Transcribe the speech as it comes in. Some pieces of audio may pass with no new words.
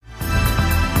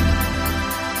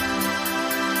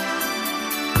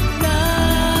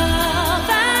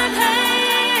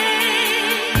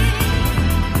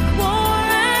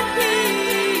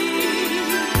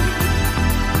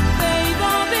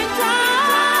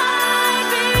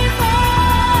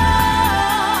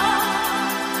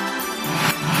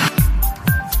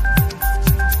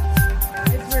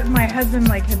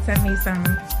husband had sent me some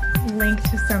link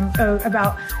to some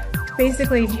about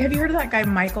basically, have you heard of that guy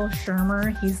Michael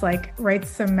Shermer? He's writes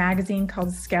some magazine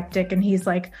called Skeptic, and he's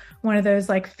one of those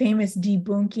famous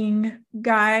debunking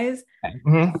guys.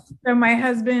 Mm-hmm. So my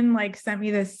husband sent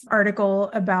me this article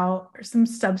about some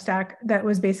Substack that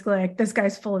was basically this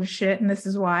guy's full of shit and this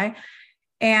is why.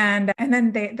 And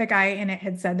then the guy in it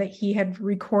had said that he had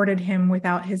recorded him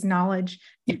without his knowledge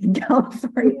in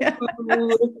California. I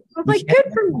was good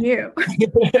for you.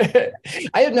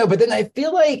 I don't know, but then I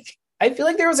feel like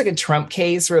there was a Trump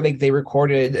case where they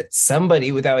recorded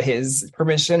somebody without his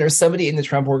permission, or somebody in the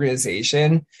Trump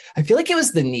organization. I feel like it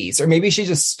was the niece, or maybe she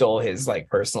just stole his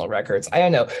personal records. I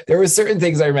don't know. There were certain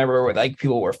things I remember where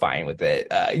people were fine with it.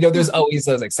 There's always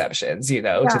those exceptions, to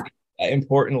the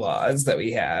important laws that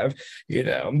we have.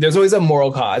 There's always a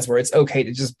moral cause where it's okay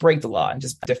to just break the law and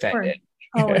just defend it.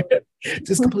 Oh.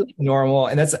 Just completely normal,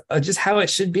 and that's just how it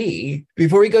should be.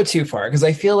 Before we go too far, because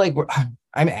I feel like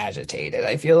I'm agitated.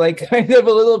 I feel kind of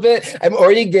a little bit. I'm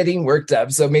already getting worked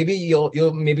up, so maybe you'll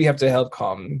maybe have to help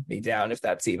calm me down if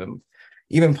that's even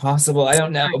possible. I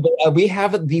don't know, but we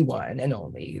have the one and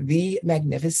only, the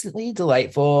magnificently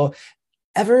delightful,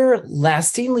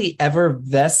 everlastingly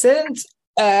effervescent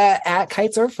at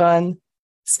Kites Are Fun,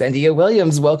 Spendia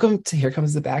Williams. Welcome to Here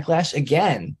Comes the Backlash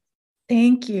again.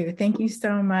 Thank you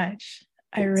so much.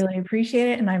 I really appreciate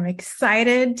it, and I'm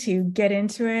excited to get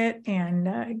into it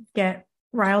and get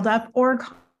riled up or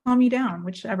calm you down,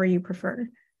 whichever you prefer.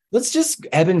 Let's just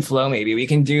ebb and flow. Maybe we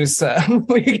can do some.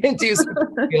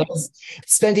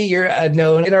 Spendy, you're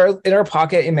known in our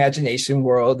pocket imagination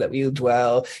world that we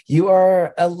dwell. You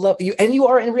are and you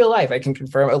are in real life. I can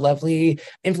confirm, a lovely,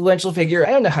 influential figure.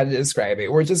 I don't know how to describe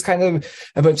it. We're just kind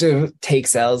of a bunch of take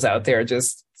cells out there,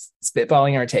 just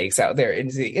spitballing our takes out there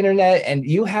into the internet, and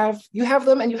you have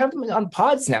them, and you have them on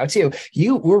pods now too.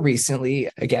 You were recently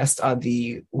a guest on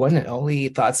the one and only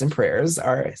Thoughts and Prayers,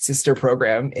 our sister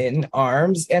program in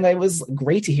Arms, and it was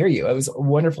great to hear you. It was a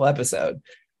wonderful episode.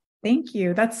 Thank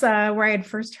you. That's where I had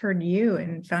first heard you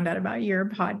and found out about your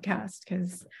podcast,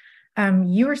 because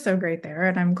you were so great there,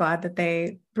 and I'm glad that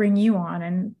they bring you on,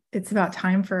 and it's about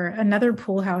time for another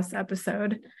Pool House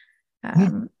episode.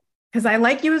 Because I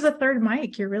like you as a third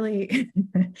mic. You're really,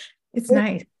 it's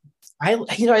nice. I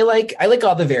like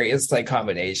all the various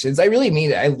combinations. I really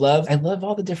mean it. I love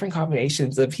all the different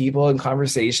combinations of people and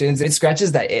conversations. It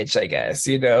scratches that itch, I guess,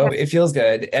 It feels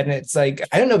good. And it's I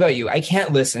don't know about you. I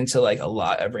can't listen to a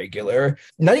lot of regular,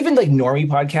 not even normie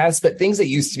podcasts, but things that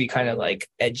used to be kind of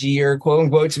edgier, quote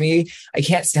unquote, to me. I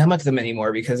can't stomach them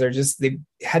anymore because they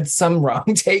had some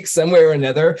wrong take somewhere or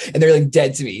another, and they're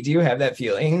dead to me. Do you have that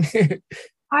feeling?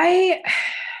 I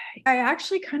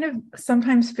actually kind of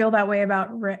sometimes feel that way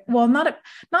about not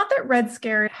that Red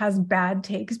Scare has bad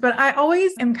takes, but I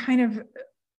always am kind of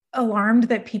alarmed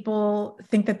that people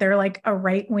think that they're a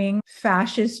right-wing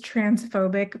fascist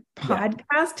transphobic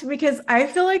podcast, because I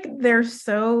feel like they're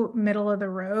so middle of the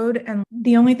road, and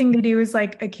the only thing they do is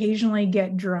occasionally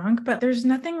get drunk, but there's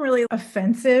nothing really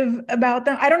offensive about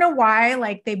them. I don't know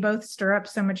why they both stir up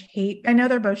so much hate. I know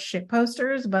they're both shit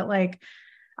posters, but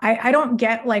I don't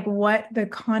get what the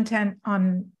content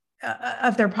on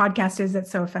of their podcast is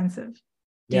that's so offensive.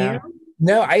 Do you?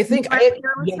 No, I think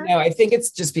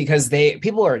it's just because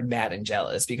people are mad and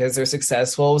jealous because they're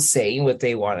successful saying what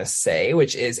they want to say,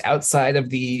 which is outside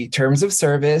of the terms of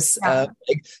service of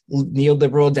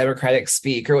neoliberal democratic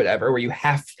speak or whatever, where you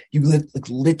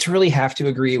literally have to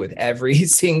agree with every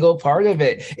single part of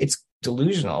it. It's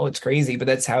delusional. It's crazy, but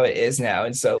that's how it is now.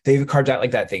 And so they've carved out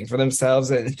that thing for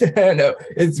themselves. And I don't know,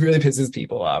 it really pisses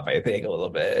people off, I think, a little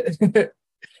bit.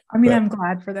 I mean, I'm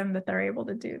glad for them that they're able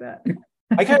to do that.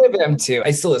 I kind of am too.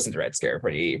 I still listen to Red Scare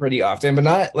pretty often, but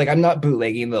not I'm not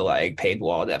bootlegging the paid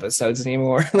walled episodes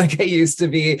anymore like I used to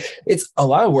be. It's a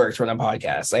lot of work to run a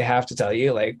podcast. I have to tell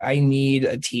you, I need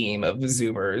a team of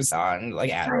Zoomers on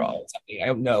Adderall or something. I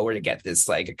don't know where to get this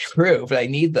crew, but I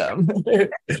need them.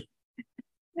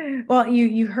 Well,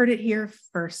 you heard it here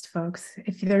first, folks.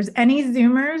 If there's any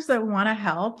Zoomers that want to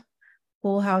help,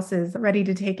 Pool House is ready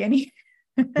to take any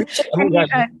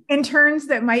interns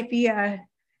that might be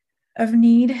of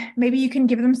need. Maybe you can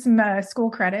give them some school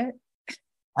credit.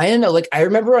 I don't know. I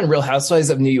remember on Real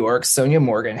Housewives of New York, Sonia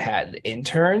Morgan had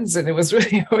interns, and it was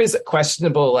really always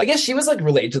questionable. I guess she was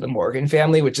related to the Morgan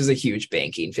family, which is a huge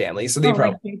banking family. So they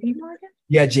probably JP Morgan?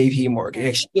 Yeah, JP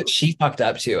Morgan. She fucked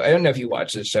up too. I don't know if you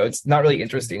watch the show. It's not really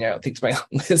interesting. I don't think to my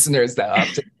listeners that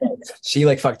often. She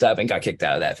fucked up and got kicked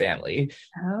out of that family.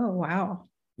 Oh, wow.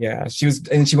 Yeah, she was,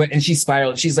 and she went and she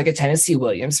spiraled. She's like a Tennessee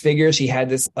Williams figure. She had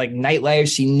this like nightlife.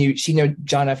 She knew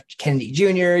John F. Kennedy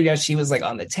Jr. You know, she was like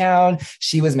on the town.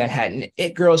 She was Manhattan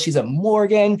it girl. She's a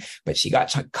Morgan, but she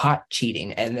got caught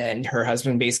cheating, and then her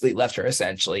husband basically left her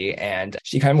essentially, and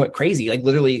she kind of went crazy, like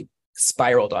literally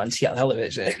spiraled on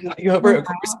television like, over a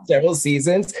course of several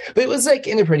seasons, but it was like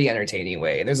in a pretty entertaining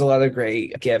way. There's a lot of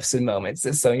great gifts and moments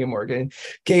that Sonia Morgan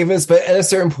gave us, but at a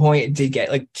certain point it did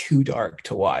get like too dark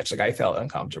to watch. Like I felt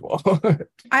uncomfortable.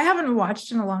 I haven't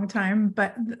watched in a long time,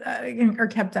 but or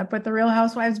kept up with the Real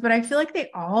Housewives, but I feel like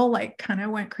they all like kind of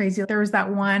went crazy. There was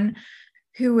that one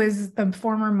who was the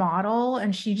former model,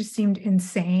 and she just seemed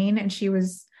insane, and she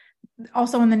was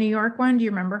also in the New York one. Do you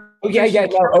remember? Oh yeah, yeah,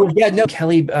 no, oh yeah, no,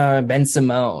 Kelly Ben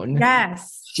Simone.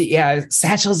 Yes. Yeah,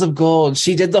 Satchels of Gold.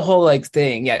 She did the whole like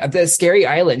thing. Yeah, the Scary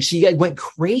Island. She like went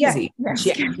crazy. Yeah,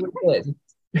 she actually did.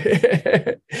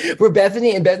 Where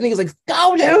Bethany is like,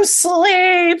 go to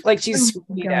sleep. Like she's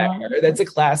screaming at her. That's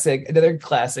another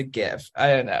classic gif. I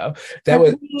don't know. That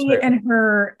Bethany was and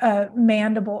her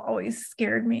mandible always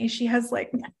scared me. She has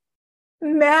like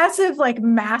massive like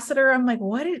masseter. I'm like,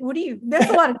 what do you,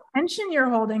 that's a lot of tension you're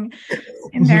holding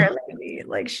in there, lady.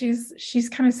 Like she's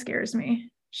kind of scares me.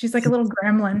 She's like a little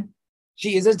gremlin.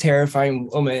 She is a terrifying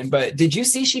woman, but did you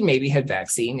see she maybe had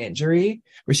vaccine injury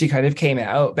where she kind of came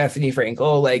out? Bethany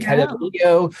Frankel like had a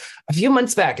video a few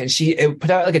months back, and she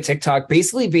put out like a TikTok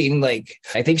basically being like,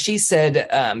 I think she said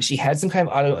she had some kind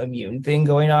of autoimmune thing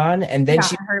going on, and then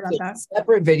she heard about that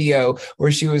separate video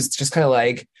where she was just kind of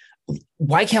like,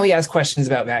 why can't we ask questions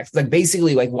about vaccines? Like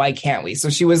basically like, why can't we? So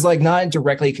she was like not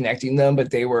directly connecting them,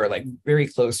 but they were like very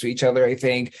close to each other, I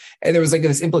think. And there was like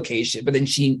this implication, but then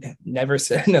she never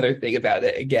said another thing about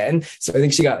it again. So I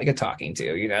think she got like a talking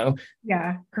to, you know?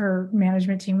 Yeah. Her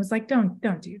management team was like, don't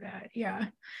do that. Yeah.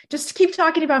 Just keep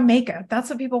talking about makeup. That's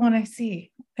what people want to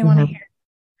see. They want to hear.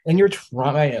 And your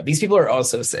trauma, I know these people are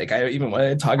also sick. I don't even want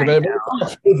to talk about it.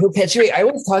 Perpetuate. I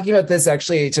was talking about this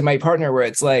actually to my partner, where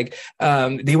it's like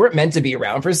they weren't meant to be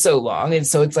around for so long, and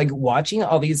so it's like watching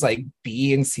all these like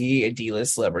B and C and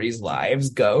D-list celebrities' lives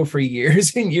go for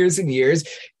years and years and years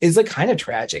is like kind of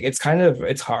tragic. It's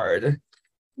hard.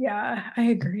 Yeah, I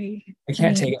agree. I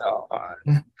can't take it all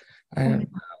on.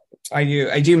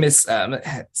 I do miss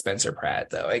Spencer Pratt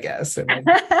though, I guess.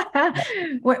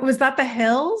 What was that, The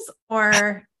Hills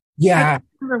or? Yeah. I can't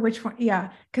remember which one. Yeah.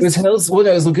 It was Hills. Well,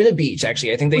 no, it was Laguna Beach,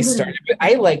 actually. I think they started. But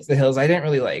I liked The Hills. I didn't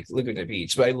really like Laguna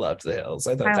Beach, but I loved The Hills.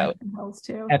 I thought that was The Hills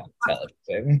too.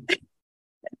 Television.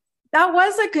 That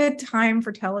was a good time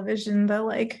for television, the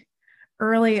like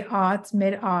early aughts,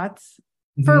 mid aughts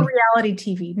for reality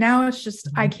TV. Now it's just,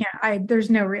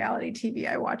 there's no reality TV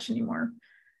I watch anymore.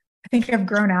 I think I've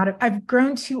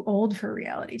grown too old for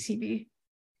reality TV.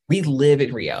 We live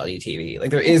in reality TV. Like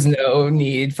there is no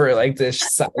need for like this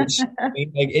side like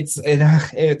it's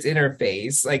in our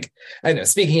face. Like I know.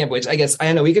 Speaking of which, I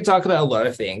know we could talk about a lot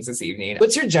of things this evening.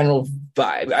 What's your general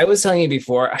vibe? I was telling you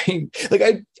before.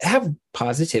 I have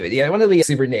positivity. I don't want to be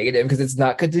super negative because it's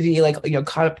not good to be like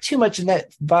caught up too much in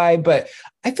that vibe. But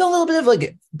I feel a little bit of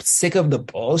like sick of the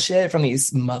bullshit from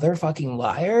these motherfucking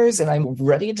liars, and I'm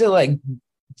ready to like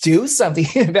do something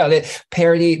about it.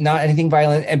 Parody, not anything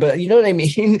violent, but you know what I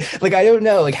mean? Like, I don't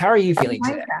know. Like, how are you feeling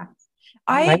today?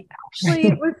 I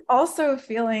actually was also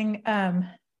feeling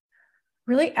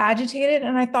really agitated,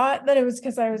 and I thought that it was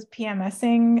because I was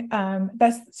PMSing.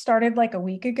 That started like a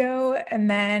week ago,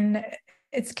 and then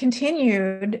it's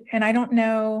continued, and I don't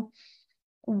know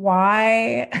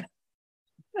why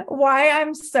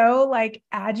I'm so like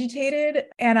agitated.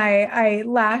 And I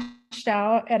lashed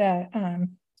out at a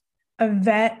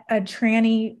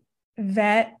tranny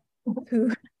vet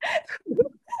who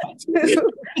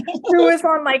was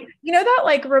on like, that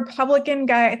like Republican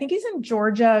guy, I think he's in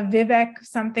Georgia, Vivek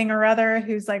something or other,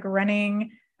 who's like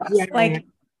running, like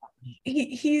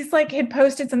he's like had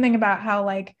posted something about how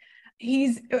like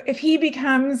if he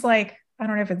becomes like, I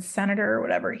don't know if it's senator or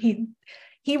whatever, he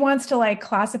wants to like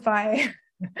classify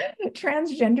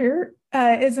transgenderism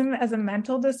as a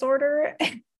mental disorder.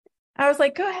 I was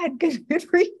like, go ahead, good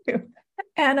for you.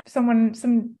 And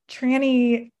some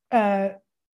tranny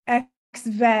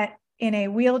ex-vet in a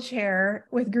wheelchair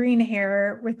with green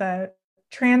hair with a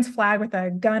trans flag with a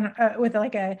gun with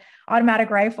like a automatic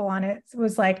rifle on it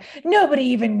was like, nobody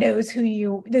even knows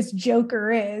who this Joker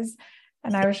is.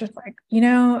 And I was just like,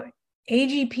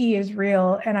 AGP is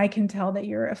real, and I can tell that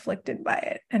you're afflicted by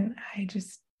it. And I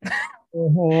just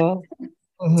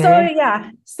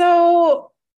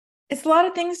So it's a lot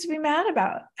of things to be mad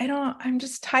about. I'm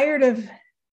just tired of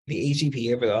the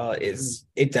AGP of it all.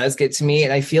 It does get to me.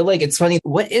 And I feel like it's funny.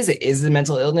 What is it? Is it a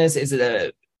mental illness? Is it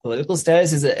a political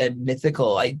status is a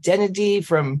mythical identity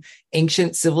from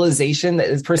ancient civilization that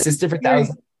has persisted for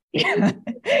thousands. Yeah.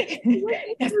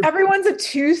 Yes, everyone's a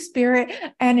two-spirit.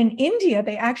 And in India,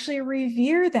 they actually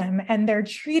revere them and they're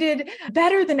treated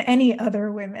better than any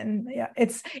other women. Yeah,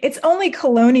 it's only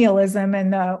colonialism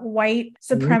and the white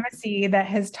supremacy that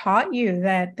has taught you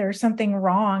that there's something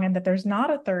wrong and that there's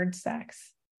not a third sex.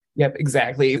 Yep,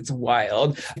 exactly. It's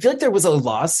wild. I feel like there was a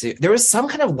lawsuit. There was some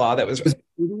kind of law that was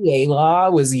PDA law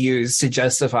was used to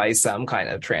justify some kind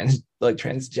of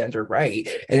transgender right.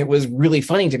 And it was really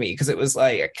funny to me because it was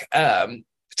like,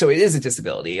 so it is a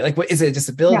disability. Like, what is it, a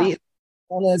disability?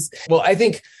 Yeah. Well, I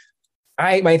think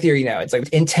my theory now, it's like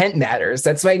intent matters.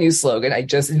 That's my new slogan. I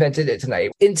just invented it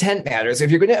tonight. Intent matters. If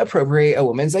you're going to appropriate a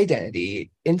woman's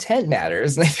identity, intent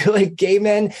matters. And I feel like gay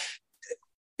men,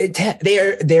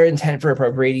 their intent for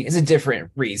appropriating is a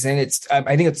different reason. It's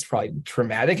I think it's probably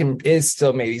traumatic and is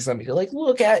still maybe something to like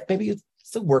look at, maybe it's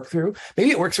a work through.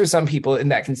 Maybe it works for some people in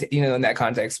that in that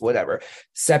context, whatever.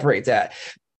 Separate that.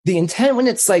 The intent when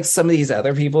it's like some of these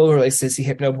other people who are like sissy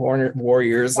hypno porn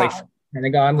warriors, wow, like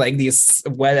Pentagon, like these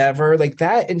whatever, like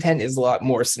that intent is a lot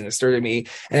more sinister to me.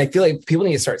 And I feel like people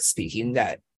need to start speaking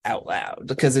that out loud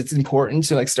because it's important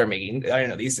to like start making, I don't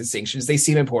know, these distinctions. They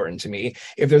seem important to me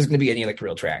if there's going to be any like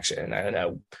real traction. I don't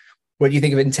know. What do you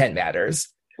think of intent matters?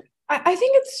 I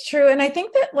think it's true. And I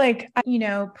think that like, you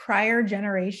know, prior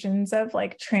generations of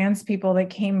like trans people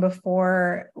that came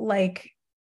before, like,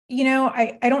 you know,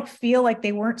 I don't feel like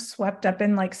they weren't swept up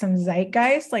in like some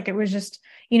zeitgeist. Like it was just,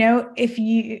 you know,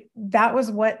 that was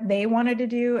what they wanted to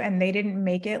do and they didn't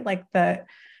make it like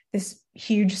this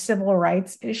huge civil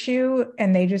rights issue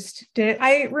and they just did it.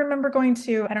 I remember going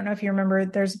to, I don't know if you remember,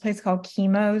 there's a place called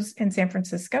Chemo's in San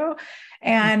Francisco.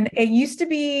 And it used to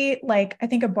be like, I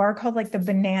think a bar called like the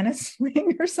Banana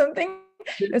Swing or something.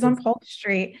 It was on Polk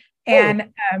Street and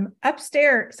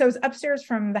upstairs. So it was upstairs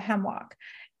from the Hemlock.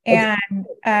 And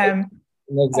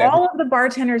exactly. All of the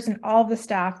bartenders and all of the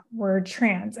staff were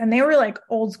trans and they were like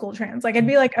old school trans. Like it'd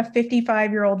be like a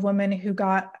 55-year-old woman who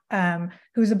got,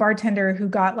 who's a bartender who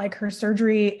got like her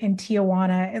surgery in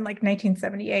Tijuana in like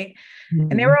 1978.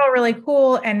 Mm-hmm. And they were all really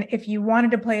cool. And if you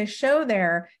wanted to play a show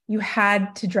there, you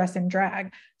had to dress in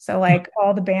drag. So like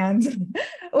all the bands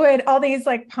all these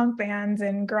like punk bands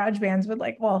and garage bands would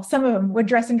like, well, some of them would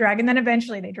dress in drag and then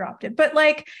eventually they dropped it. But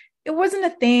like, it wasn't a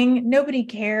thing. Nobody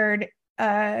cared.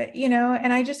 You know,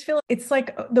 and I just feel it's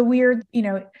like the weird, you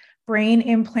know, brain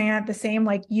implant, the same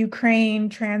like Ukraine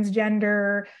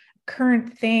transgender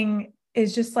current thing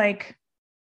is just like,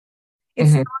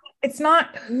 it's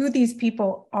not who these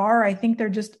people are. I think they're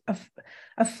just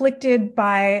afflicted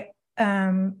by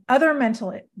other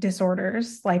mental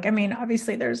disorders. Like, I mean,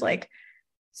 obviously there's like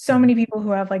so many people who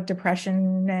have like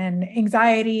depression and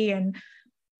anxiety and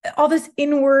all this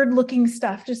inward looking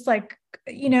stuff, just like,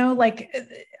 you know, like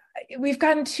we've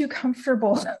gotten too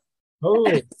comfortable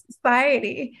in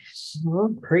society.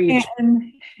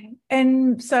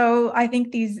 And so I think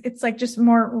it's like just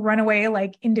more runaway,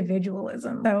 like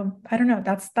individualism. So I don't know.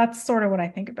 That's sort of what I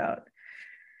think about.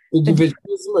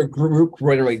 Individualism or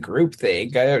runaway group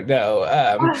thing. I don't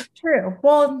know. True.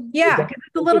 Well, yeah, because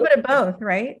it's a little bit of both,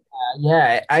 right?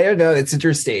 Yeah, I don't know. It's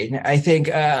interesting. I think,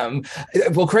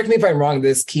 well, correct me if I'm wrong,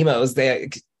 this Chemo's, they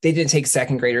didn't take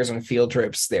second graders on field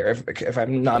trips there, if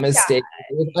I'm not mistaken.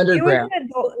 Yeah. It was underground.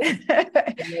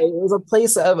 It was a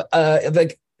place of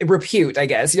like repute, I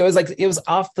guess. You know, it was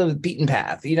off the beaten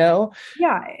path, you know?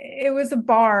 Yeah, it was a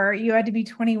bar. You had to be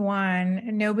 21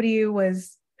 and nobody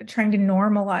was trying to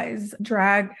normalize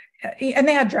drag. And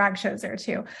they had drag shows there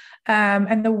too.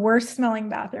 And the worst smelling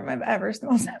bathroom I've ever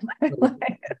smelled in my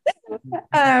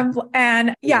life.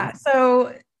 And yeah,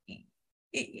 so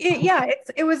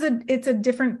it's a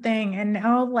different thing. And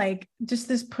now like just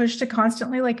this push to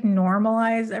constantly like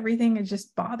normalize everything, it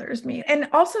just bothers me. And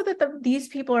also that these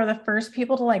people are the first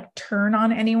people to like turn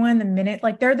on anyone the minute,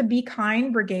 like they're the be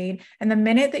kind brigade. And the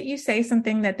minute that you say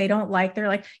something that they don't like, they're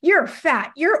like, you're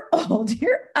fat, you're old,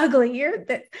 you're ugly, you're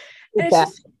that.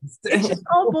 It's just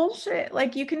all bullshit.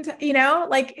 Like you can, you know,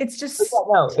 like it's just it's a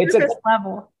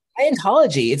level.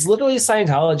 Scientology. It's literally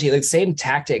Scientology, like same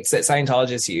tactics that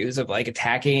Scientologists use of like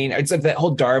attacking. It's like that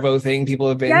whole Darvo thing. People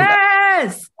have been.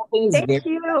 Yes. Thank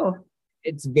you.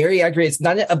 It's very accurate. It's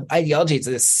not an ideology. It's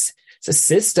a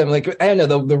system. Like, I don't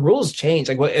know, the rules change.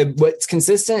 Like what's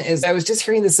consistent is I was just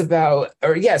hearing this about,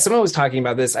 or yeah, someone was talking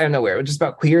about this. I don't know where, just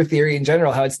about queer theory in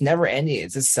general, how it's never ending.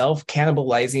 It's a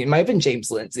self-cannibalizing. It might have been James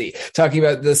Lindsay talking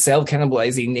about the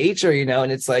self-cannibalizing nature, you know,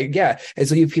 and it's like, yeah. And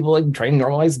so you have people like trying to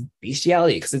normalize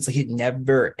bestiality because it's like it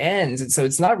never ends. And so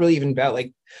it's not really even about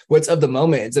like what's of the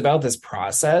moment. It's about this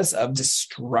process of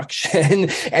destruction.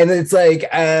 And it's like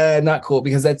not cool,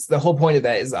 because that's the whole point of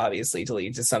that, is obviously to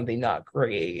lead to something not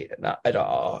great, not at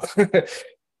all.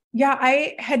 Yeah,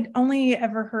 I had only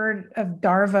ever heard of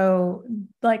Darvo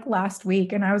like last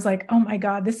week, and I was like, oh my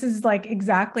God, this is like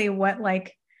exactly what,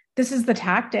 like, this is the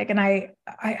tactic. And I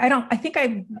think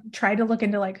I tried to look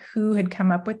into like who had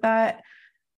come up with that,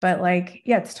 but like,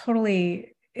 yeah, it's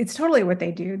totally what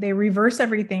they do. They reverse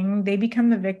everything. They become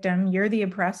the victim. You're the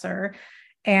oppressor,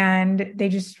 and they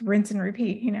just rinse and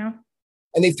repeat, you know?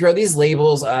 And they throw these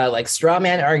labels like straw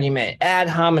man argument, ad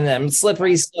hominem,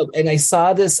 slippery slope. And I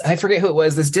saw this, I forget who it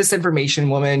was, this disinformation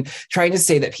woman trying to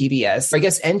say that PBS, I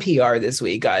guess NPR this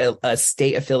week, got a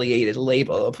state affiliated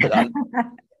label put on.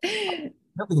 I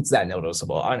don't think it's that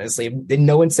noticeable, honestly.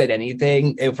 No one said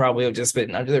anything. It probably would have just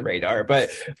been under the radar. But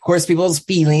of course, people's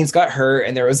feelings got hurt,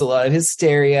 and there was a lot of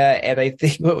hysteria. And I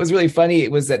think what was really funny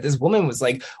was that this woman was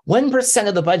like, 1%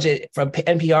 of the budget from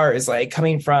NPR is like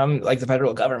coming from like the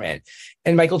federal government.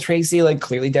 And Michael Tracy like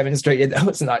clearly demonstrated that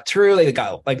was not true. They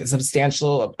got like a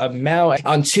substantial amount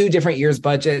on 2 different years'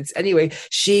 budgets. Anyway,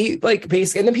 she like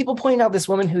basically, and then people point out this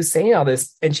woman who's saying all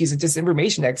this, and she's a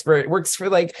disinformation expert, works for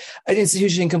like an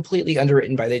institution completely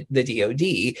underwritten by the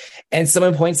DOD. And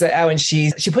someone points that out, and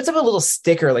she puts up a little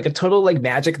sticker, like a total like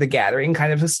Magic the Gathering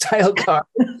kind of a style card.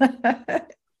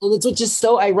 And it's just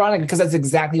so ironic, because that's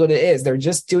exactly what it is. They're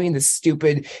just doing this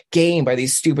stupid game by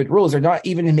these stupid rules. They're not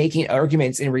even making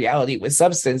arguments in reality with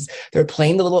substance. They're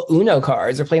playing the little Uno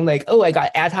cards. They're playing like, oh, I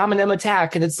got ad hominem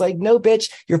attack. And it's like, no,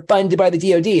 bitch, you're funded by the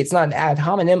DOD. It's not an ad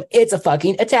hominem. It's a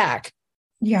fucking attack.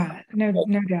 Yeah, no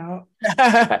doubt.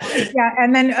 Yeah,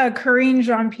 and then Karine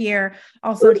Jean-Pierre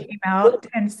also came out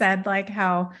and said like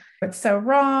how it's so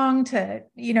wrong to,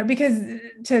 you know, because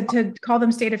to call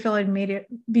them state affiliated media,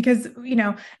 because, you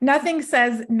know, nothing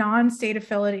says non-state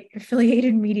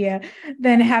affiliated media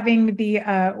than having the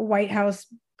White House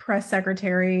press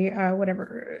secretary,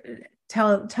 whatever,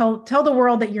 tell the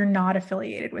world that you're not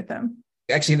affiliated with them.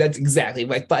 Actually, that's exactly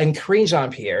like, and Karine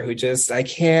Jean-Pierre, who just, I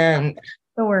can't.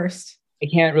 The worst.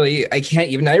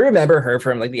 I remember her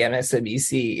from like the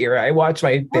MSNBC era. I watched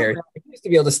I used to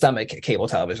be able to stomach cable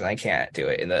television. I can't do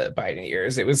it in the Biden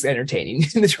years. It was entertaining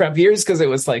in the Trump years because it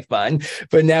was like fun,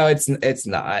 but now it's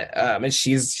not. And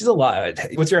she's a lot.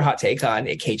 What's your hot take on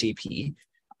KJP?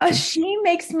 She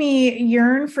makes me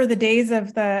yearn for the days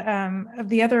of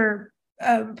the other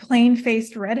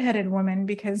plain-faced redheaded woman,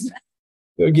 because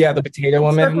yeah, the potato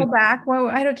woman. Circle back. Well,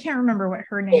 can't remember what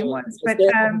her name was, but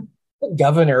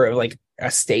governor of like a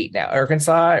state now,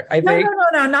 Arkansas, I think.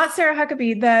 No, not Sarah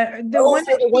Huckabee. The one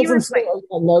that he was like,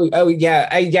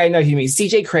 I know who you mean.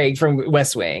 CJ Craig from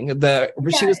West Wing.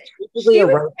 She was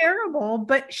terrible,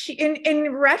 but she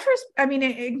in retrospect, I mean,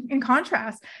 in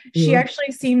contrast, she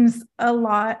actually seems a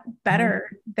lot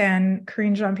better than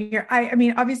Karine Jean-Pierre. I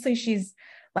mean, obviously she's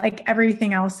like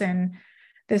everything else in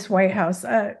this White House,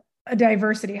 a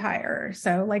diversity hire.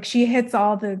 So like she hits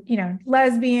all the, you know,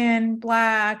 lesbian,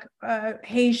 Black,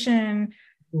 Haitian.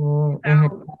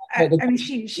 I mean,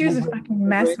 she was a fucking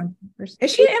mess.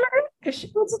 Is she an immigrant? That's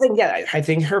the thing. Yeah, I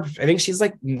think she's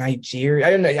like Nigerian. I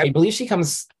don't know. I believe she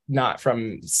comes not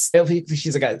from.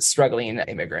 She's like a struggling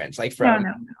immigrant, like from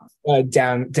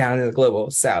down in the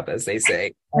global south, as they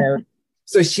say.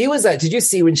 So she was did you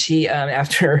see when she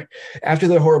after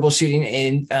the horrible shooting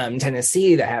in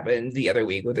Tennessee that happened the other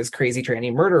week with this crazy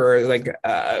tranny murderer, like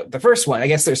the first one, I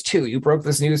guess there's 2. You broke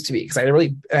this news to me because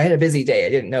I had a busy day. I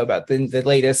didn't know about the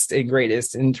latest and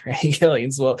greatest in tranny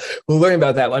killings. We'll learn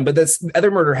about that one. But this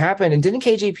other murder happened, and didn't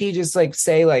KJP just like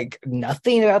say like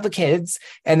nothing about the kids,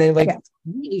 and then like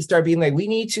really start being like, we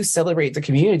need to celebrate the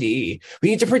community.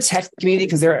 We need to protect the community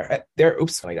because they're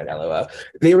oops, oh my god, LOL.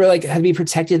 They were like had to be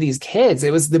protected, these kids.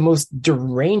 It was the most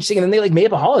deranged thing. And then they like made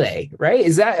up a holiday, right?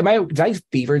 Did I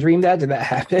fever dream that? Did that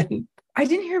happen? I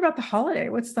didn't hear about the holiday.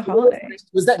 What's the holiday?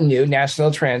 Was that new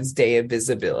National Trans Day of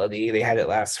Visibility? They had it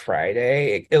last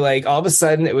Friday. Like all of a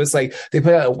sudden it was like they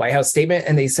put out a White House statement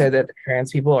and they said that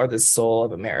trans people are the soul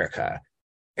of America.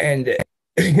 And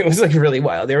it was like really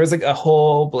wild. There was like a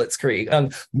whole blitzkrieg.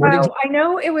 I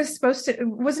know it was supposed to,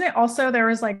 wasn't it also, there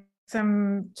was like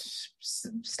some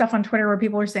stuff on Twitter where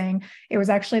people were saying it was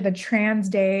actually the Trans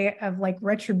Day of like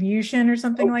Retribution or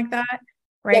something like that,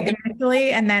 right? Yeah,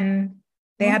 initially, and then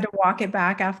they had to walk it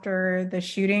back after the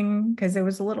shooting because it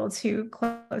was a little too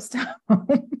close to home.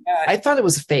 Yeah, I thought it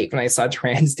was fake when I saw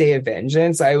Trans Day of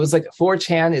Vengeance. I was like,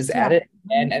 4chan is at it.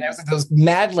 And I was like, those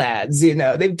mad lads, you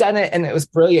know, they've done it and it was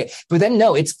brilliant. But then,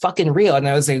 no, it's fucking real. And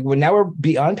I was like, well, now we're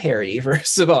beyond parody.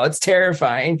 First of all, it's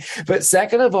terrifying. But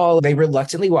second of all, they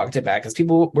reluctantly walked it back because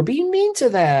people were being mean to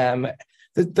them.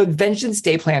 the vengeance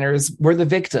day planners were the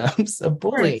victims of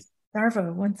bullying.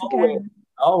 Darvo, once Always. again.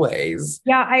 Always.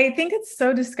 Yeah, I think it's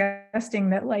so disgusting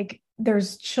that like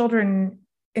there's children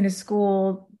in a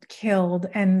school killed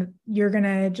and you're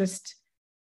gonna just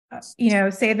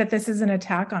say that this is an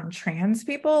attack on trans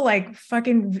people. Like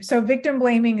fucking, so victim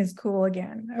blaming is cool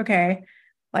again. Okay.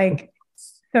 Like,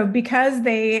 so because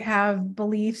they have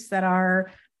beliefs that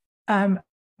are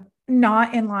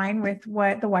not in line with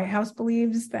what the White House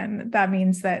believes, then that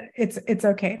means that it's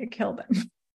okay to kill them.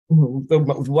 The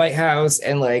White House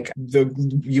and like the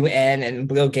UN and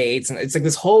Bill Gates, and it's like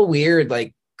this whole weird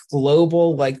like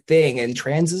global like thing, and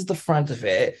trans is the front of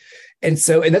it. And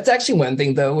that's actually one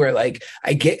thing though, where like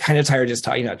I get kind of tired just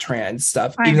talking about trans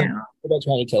stuff, even though we'll about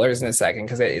tranny killers in a second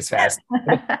because it is fast.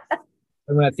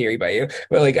 I'm not theory by you,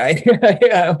 but like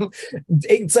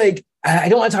it's like I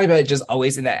don't want to talk about it just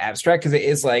always in that abstract, because it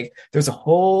is like there's a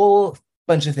whole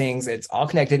bunch of things, it's all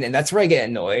connected, and that's where I get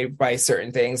annoyed by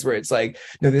certain things where it's like,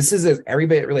 no, this is every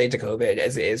bit related to COVID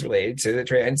as it is related to the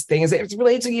trans thing, as it's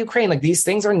related to Ukraine. Like these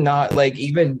things are not like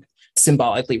even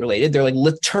symbolically related. They're like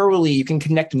literally, you can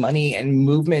connect money and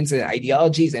movements and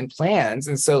ideologies and plans.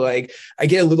 And so like I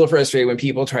get a little frustrated when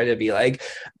people try to be like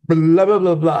blah blah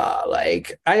blah blah,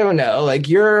 like I don't know, like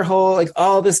your whole like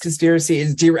all this conspiracy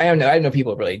is I don't know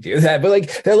people really do that, but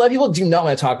like a lot of people do not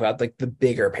want to talk about like the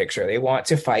bigger picture. They want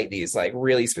to fight these like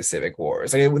really specific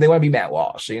wars. Like they want to be Matt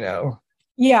Walsh,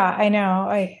 Yeah, I know.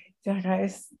 That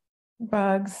guy's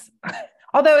bugs.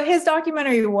 Although his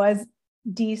documentary was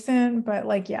decent, but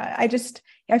like I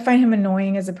find him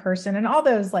annoying as a person, and all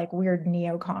those like weird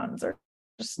neocons are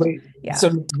just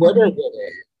So Wood or Wood?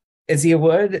 Is he a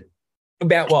Wood?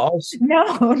 Matt Walsh?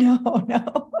 No.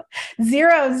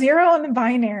 0 on the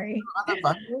binary.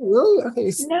 Really?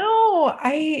 Okay. No,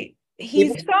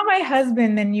 he's not my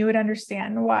husband, then you would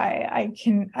understand why I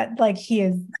can like he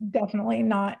is definitely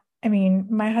not. I mean,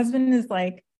 my husband is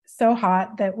like so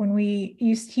hot that when he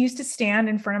used to stand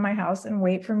in front of my house and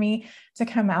wait for me to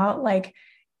come out. Like,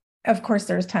 of course,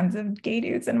 there's tons of gay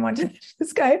dudes, and one time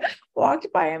this guy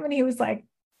walked by him and he was like,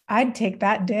 "I'd take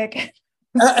that dick."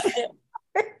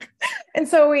 And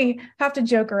so we have to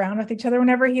joke around with each other.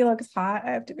 Whenever he looks hot,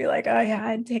 I have to be like, "Oh yeah,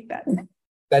 I'd take that."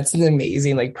 That's an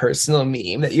amazing like personal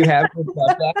meme that you have.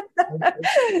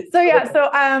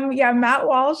 Matt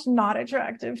Walsh, not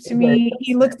attractive to me.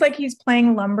 He looks like he's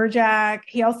playing lumberjack.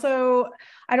 He also,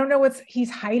 I don't know he's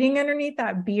hiding underneath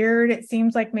that beard. It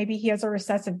seems like maybe he has a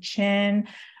recessive chin.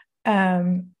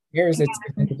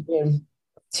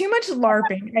 Too much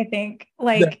LARPing, I think.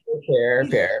 Like fair.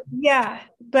 Yeah.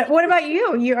 But what about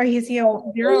you? Is he a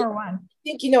 0 or 1?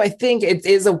 I think it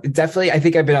is definitely, I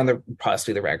think I've been on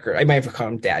possibly the record. I might have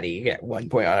called him daddy at one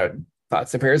point on our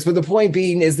Thoughts and Prayers. But the point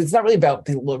being is it's not really about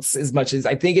the looks as much as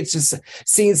I think it's just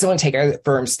seeing someone take a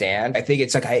firm stand. I think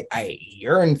it's like I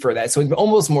yearn for that. So it's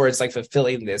almost more, it's like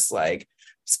fulfilling this like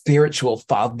spiritual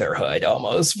fatherhood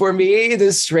almost for me,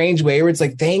 this strange way where it's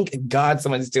like, thank God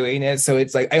someone's doing it. So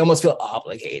it's like I almost feel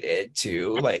obligated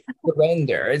to like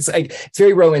surrender. It's like it's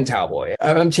very Roman Talboy.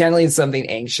 I'm channeling something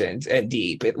ancient and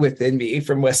deep within me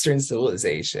from Western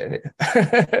civilization.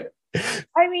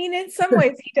 I mean, in some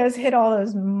ways he does hit all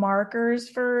those markers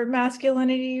for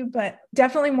masculinity, but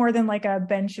definitely more than like a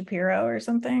Ben Shapiro or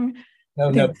something.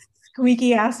 No.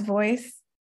 Squeaky ass voice.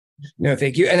 No,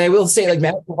 thank you. And I will say, like,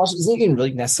 Matt Walsh isn't even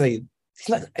really necessarily,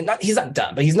 he's not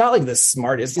dumb, but he's not like the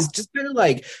smartest. He's just kind of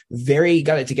like very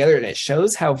got it together. And it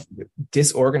shows how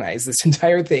disorganized this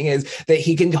entire thing is, that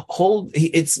he can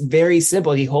it's very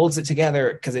simple. He holds it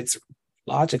together because it's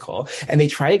logical. And they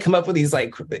try to come up with these,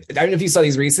 like, I don't know if you saw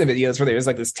these recent videos where there was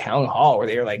like this town hall where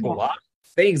they were like, a lot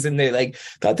of things, and they like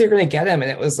thought they were going to get him.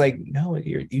 And it was like, no,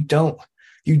 you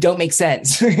don't make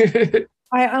sense.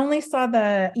 I only saw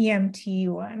the EMT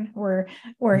one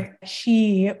where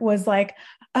she was like,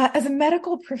 as a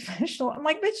medical professional, I'm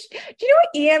like, bitch, do you know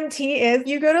what EMT is?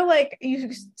 You go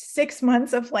to 6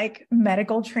 months of like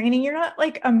medical training. You're not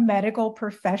like a medical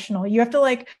professional. You have to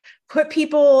like put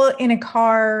people in a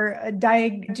car,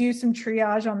 do some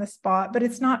triage on the spot, but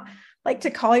it's not like to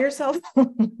call yourself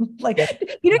like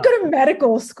you didn't go to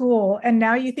medical school and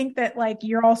now you think that like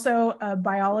you're also a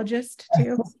biologist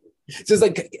too. So it's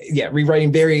like,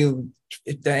 rewriting very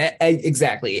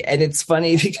exactly. And it's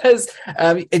funny because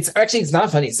it's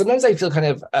not funny. Sometimes I feel kind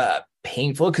of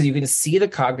painful because you can see the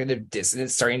cognitive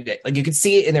dissonance starting to, like, you can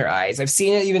see it in their eyes. I've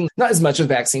seen it even not as much with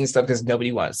vaccine stuff because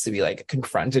nobody wants to be like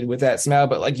confronted with that smell,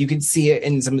 but like you can see it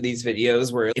in some of these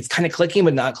videos where it's kind of clicking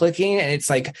but not clicking. And it's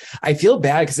like, I feel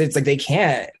bad because it's like they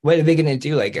can't, what are they going to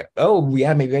do? Like, oh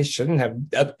yeah, maybe I shouldn't have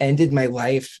upended my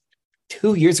life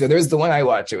 2 years ago. There was the one I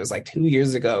watched. It was like 2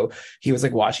 years ago. He was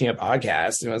like watching a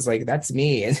podcast and was like, that's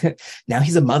me. And now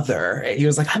he's a mother. And he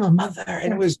was like, I'm a mother.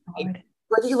 And it was like,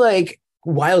 pretty like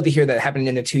wild to hear that happened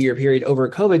in a 2 year period over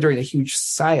COVID during a huge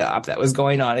psyop that was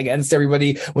going on against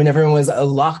everybody when everyone was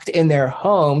locked in their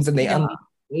homes and they unleashed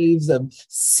waves of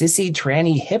sissy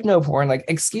tranny hypno porn. Like,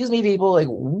 excuse me, people, like,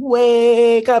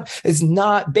 wake up. It's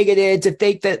not bigoted to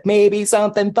think that maybe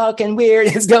something fucking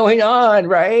weird is going on,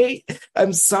 right?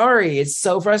 I'm sorry. It's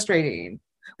so frustrating.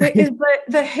 Wait, is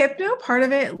the hypno part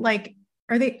of it, like,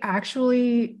 are they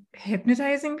actually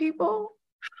hypnotizing people?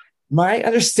 My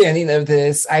understanding of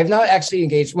this, I've not actually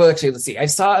engaged. Well, actually, let's see. I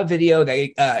saw a video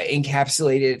that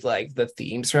encapsulated like the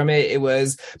themes from it. It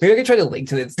was, maybe I could try to link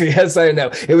to this. Yes, I don't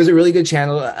know. It was a really good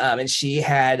channel. And she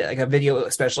had like a video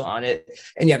special on it.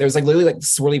 And yeah, there was like literally like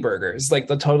swirly burgers, like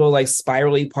the total like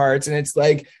spirally parts. And it's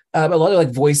like a lot of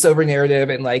like voiceover narrative,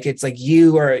 and like it's like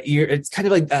you're it's kind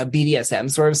of like a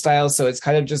BDSM sort of style. So it's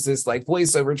kind of just this like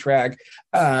voiceover track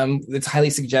that's highly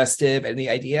suggestive. And the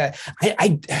idea,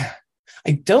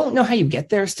 I don't know how you get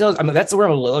there still. I mean, that's where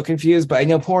I'm a little confused, but I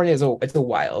know porn is it's a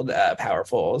wild,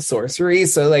 powerful sorcery.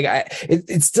 So like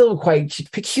it's still quite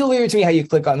peculiar to me how you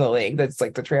click on the link. That's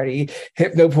like the tranny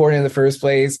hypno porn in the first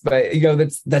place. But, you know,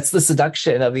 that's the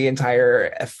seduction of the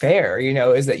entire affair, you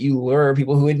know, is that you lure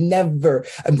people who would never,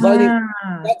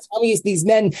 that's these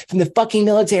men from the fucking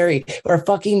military who are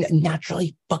fucking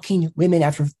naturally fucking women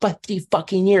after 50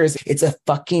 fucking years. It's a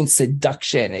fucking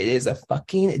seduction. It is a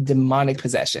fucking demonic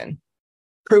possession.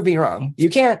 Prove me wrong. You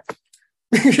can't.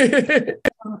 I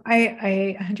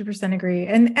 100% agree.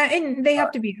 And they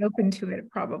have to be open to it,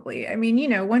 probably. I mean, you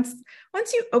know, once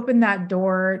you open that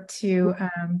door to,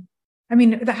 I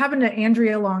mean, that happened to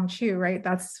Andrea Long Chu, right?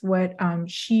 That's what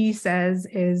she says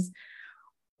is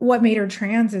what made her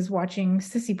trans, is watching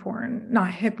sissy porn,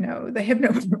 not hypno. The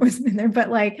hypno wasn't in there, but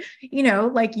like, you know,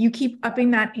 like you keep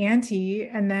upping that ante,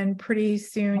 and then pretty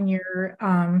soon you're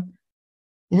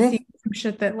seeing some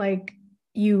shit that like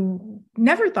you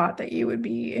never thought that you would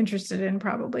be interested in,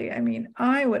 probably. I mean,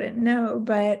 I wouldn't know,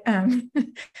 but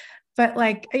but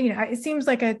like, you know, it seems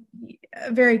like a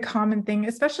very common thing,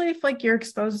 especially if like you're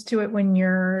exposed to it when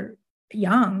you're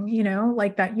young, you know,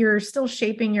 like that you're still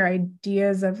shaping your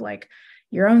ideas of like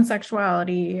your own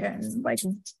sexuality, and like,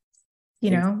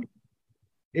 you know,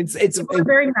 it's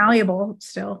very malleable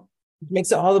still.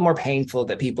 Makes it all the more painful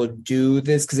that people do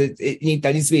this, because that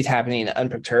needs to be happening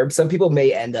unperturbed. Some people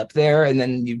may end up there, and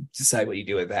then you decide what you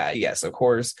do with that. Yes, of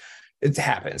course, it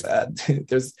happens.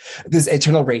 There's this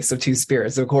eternal race of two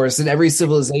spirits, of course, in every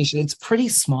civilization. It's pretty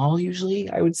small usually,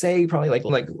 I would say, probably like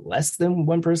less than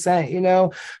 1%, you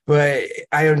know. But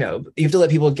I don't know. You have to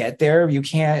let people get there. You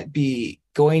can't be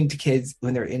going to kids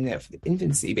when they're in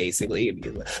infancy, basically,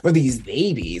 or these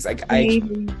babies. Like, are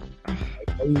you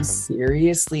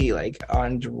seriously like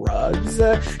on drugs?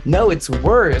 No, it's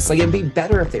worse. Like, it'd be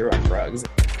better if they were on drugs.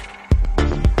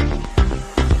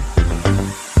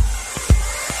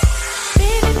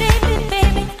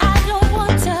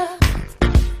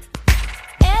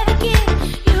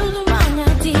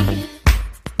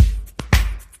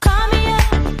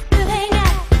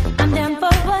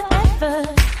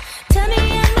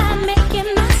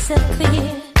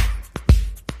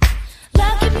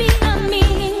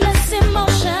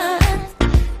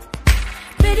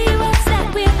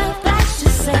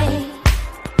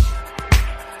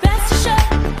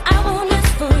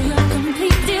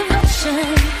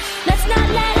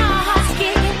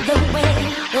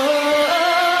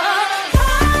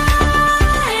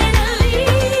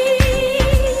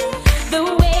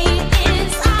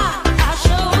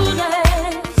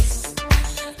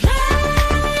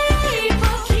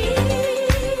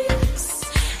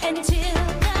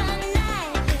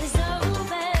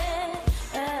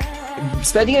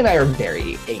 Spendy and I are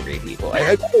very angry people.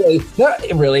 Not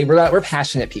really. We're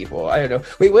passionate people. I don't know.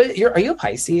 Wait, are you a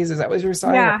Pisces? Is that what you were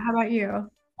saying? Yeah. How about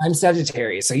you? I'm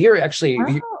Sagittarius. So you're actually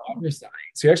you're sign.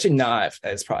 So you're actually not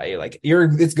as probably like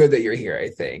it's good that you're here, I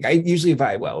think. I usually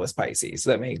vibe well with Pisces. So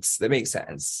that makes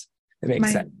sense. It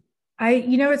makes sense.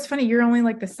 You know, it's funny. You're only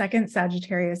like the second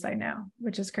Sagittarius I know,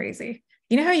 which is crazy.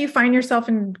 You know how you find yourself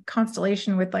in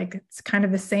constellation with like, it's kind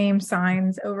of the same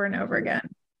signs over and over again.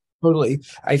 Totally.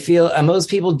 I feel most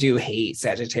people do hate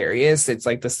Sagittarius. It's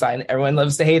like the sign everyone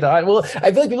loves to hate on. Well,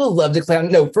 I feel like people love to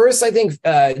clown. No, first, I think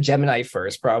Gemini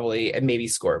first, probably, and maybe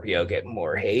Scorpio get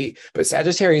more hate. But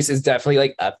Sagittarius is definitely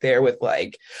like up there with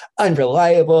like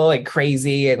unreliable, like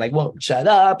crazy, and like won't shut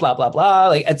up, blah, blah, blah,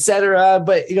 like etc.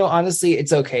 But, you know, honestly,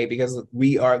 it's okay because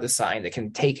we are the sign that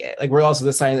can take it. Like, we're also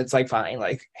the sign that's like, fine,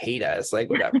 like hate us, like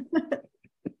whatever.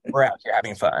 We're out here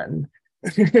having fun.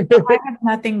 I have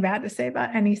nothing bad to say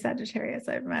about any Sagittarius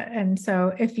I've met. And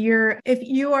so if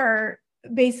you are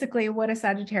basically what a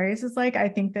Sagittarius is like, I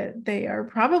think that they are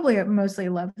probably mostly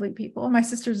lovely people. My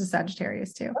sister's a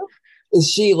Sagittarius too. Is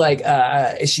she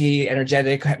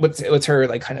energetic? What's her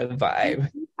like kind of vibe?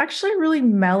 Actually really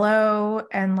mellow,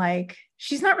 and like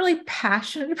she's not really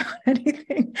passionate about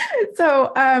anything.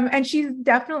 So and she's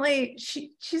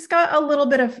got a little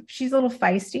bit of, she's a little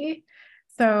feisty.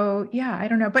 So yeah, I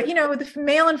don't know. But the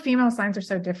male and female signs are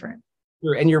so different.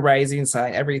 And your rising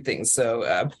sign, everything's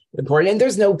so important. And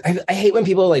there's no, I hate when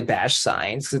people like bash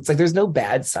signs. It's like there's no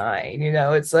bad sign,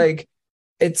 it's like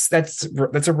that's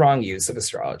a wrong use of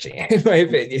astrology, in my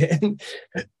opinion.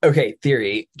 Okay,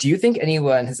 theory. Do you think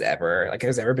anyone has ever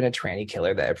been a tranny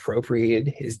killer that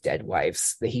appropriated his dead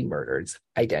wife's, that he murdered's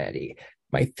identity?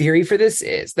 My theory for this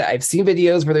is that I've seen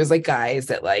videos where there's like guys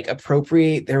that like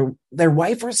appropriate their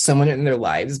wife or someone in their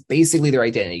lives, basically their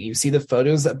identity. You see the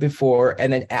photos of before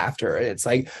and then after, and it's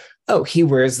like, oh, he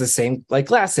wears the same like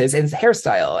glasses and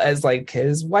hairstyle as like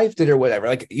his wife did or whatever.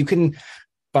 Like you can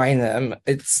find them.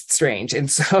 It's strange.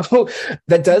 And so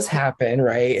that does happen,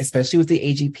 right? Especially with the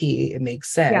AGP. It makes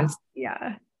sense.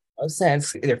 Yeah. No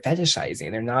sense. They're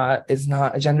fetishizing. It's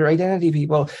not a gender identity,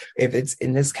 people. If it's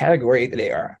in this category,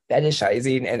 they are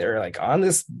fetishizing and they're like on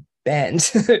this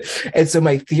bent. And so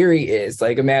my theory is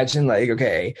like, imagine like,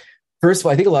 okay, first of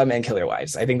all, I think a lot of men kill their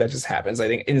wives. I think that just happens. I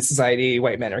think in society,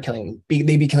 white men are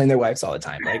they be killing their wives all the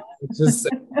time. Like it's just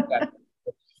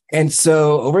and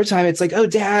so over time, it's like, oh,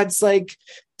 dad's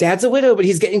a widow, but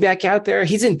he's getting back out there.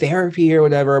 He's in therapy or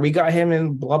whatever. We got him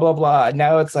in blah, blah, blah. And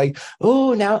now it's like,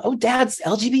 dad's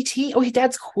LGBT. Oh,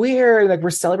 dad's queer. Like we're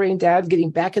celebrating dad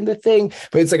getting back in the thing.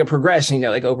 But it's like a progression,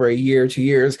 like over a year, 2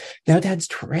 years. Now dad's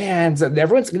trans. And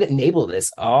everyone's going to enable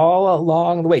this all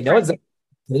along the way. No one's like,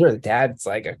 literally, dad's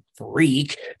like a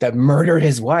freak that murdered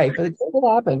his wife, but it doesn't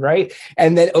happen, right?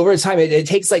 And then over time, it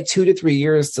takes like 2 to 3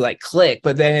 years to like click,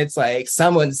 but then it's like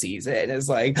someone sees it and is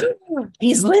like,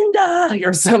 he's Linda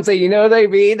or something. You know what I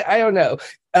mean? I don't know.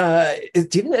 Do you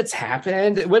think that's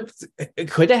happened? What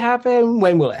could it happen?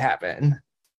 When will it happen?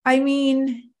 I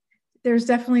mean, there's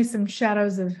definitely some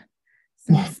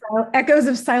echoes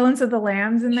of Silence of the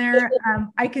Lambs in there.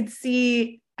 I could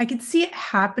see it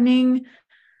happening.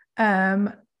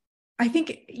 I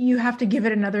think you have to give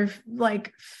it another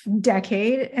like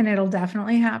decade and it'll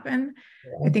definitely happen.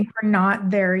 Yeah. I think we're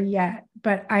not there yet,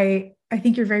 but I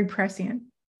think you're very prescient.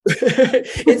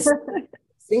 It's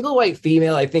Single White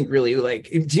Female, I think really like,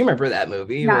 do you remember that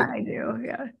movie? Yeah, I do.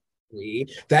 Yeah.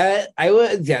 That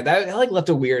like left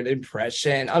a weird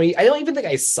impression. I mean, I don't even think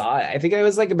I saw it. I think I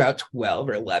was like about 12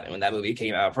 or 11 when that movie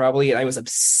came out, probably, and I was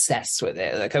obsessed with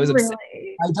it. Like I was obsessed.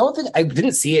 I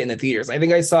didn't see it in the theaters. I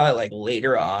think I saw it like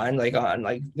later on, like on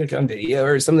video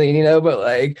or something, but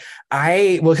like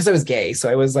because I was gay, so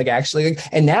I was like actually,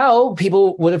 and now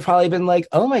people would have probably been like,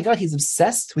 oh my god, he's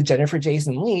obsessed with Jennifer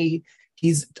Jason Leigh.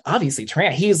 He's obviously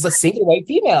trans. He's a single white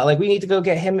female. Like we need to go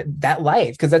get him that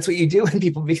life, because that's what you do when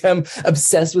people become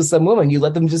obsessed with some woman. You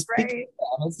let them just pick them.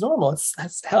 It's normal.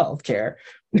 That's healthcare.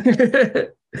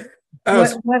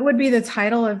 What would be the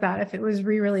title of that if it was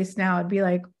re-released now? It'd be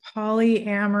like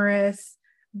polyamorous,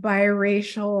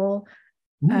 biracial,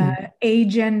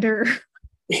 agender.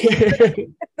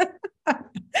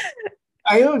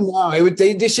 I don't know.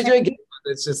 They should do it.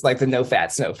 It's just like the no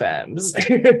fats, no femmes.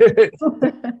 They're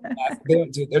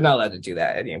not allowed to do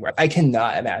that anymore. I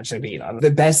cannot imagine being on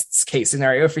the best case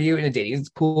scenario for you in a dating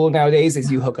pool nowadays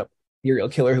is you hook up a serial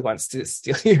killer who wants to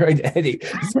steal your identity.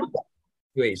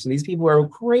 These people are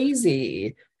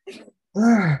crazy.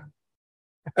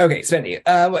 Okay, Svendy.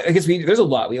 I guess there's a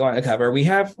lot we want to cover. We've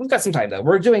got some time though.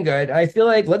 We're doing good. I feel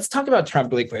like let's talk about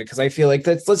Trump really quick, because I feel like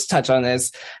let's touch on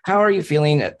this. How are you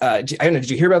feeling? I don't know.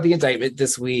 Did you hear about the indictment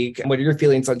this week? What are your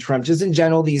feelings on Trump just in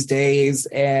general these days?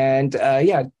 And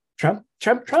Trump?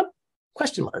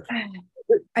 Question mark.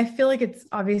 I feel like it's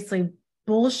obviously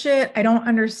bullshit. I don't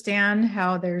understand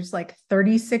how there's like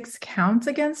 36 counts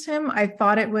against him.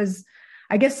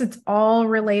 I guess it's all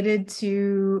related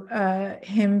to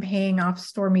him paying off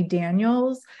Stormy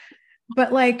Daniels.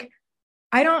 But like,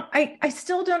 I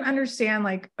still don't understand,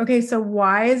 like, okay, so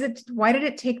why did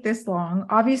it take this long?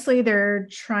 Obviously they're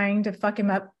trying to fuck him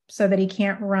up so that he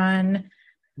can't run.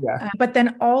 Yeah. But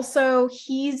then also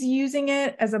he's using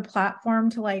it as a platform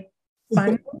to like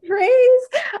fundraise.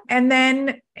 And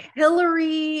then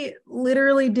Hillary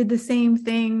literally did the same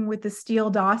thing with the Steele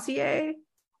dossier.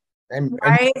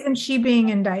 Why isn't she being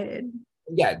indicted?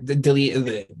 Yeah,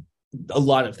 delete a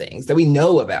lot of things that we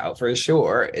know about for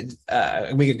sure.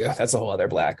 We could go, that's a whole other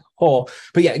black hole.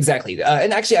 But yeah, exactly.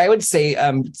 And actually, I would say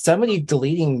somebody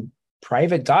deleting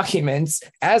private documents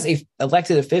as a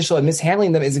elected official, and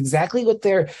mishandling them is exactly what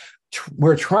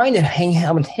we're trying to hang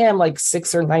him like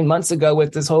 6 or 9 months ago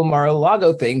with this whole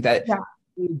Mar-a-Lago thing that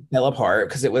fell apart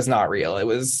because it was not real. It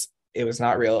was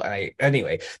not real. And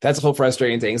anyway, that's a whole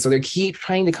frustrating thing. So they keep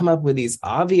trying to come up with these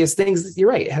obvious things. You're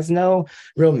right. It has no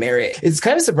real merit. It's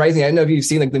kind of surprising. I don't know if you've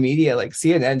seen like the media, like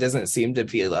CNN doesn't seem to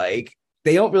be like,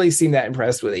 they don't really seem that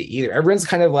impressed with it either. Everyone's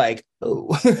kind of like,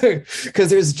 oh,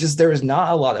 because there is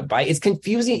not a lot of bite. It's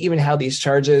confusing even how these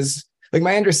charges, like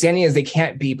my understanding is they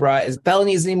can't be brought as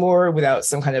felonies anymore without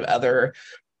some kind of other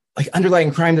like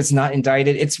underlying crime that's not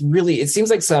indicted. It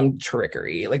seems like some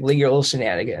trickery, like legal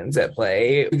shenanigans at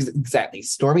play. Exactly.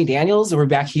 Stormy Daniels, we're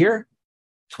back here.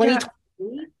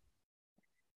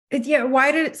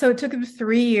 2023. So it took him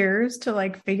 3 years to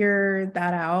like figure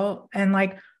that out. And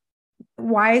like,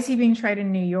 why is he being tried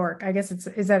in New York? I guess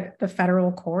is that the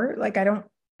federal court? Like, I don't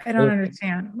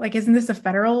understand. Like, isn't this a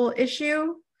federal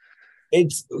issue?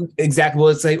 It's exactly.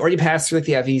 Well, it's like already passed through like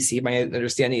the FEC. My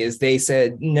understanding is they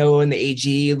said no in the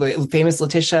AG, famous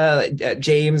Letitia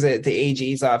James at the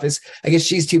AG's office. I guess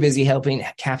she's too busy helping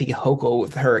Kathy Hochul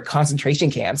with her concentration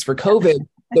camps for COVID.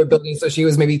 They're building, so she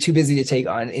was maybe too busy to take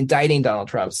on indicting Donald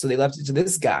Trump. So they left it to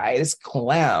this guy, this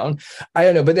clown. I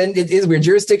don't know, but then it is weird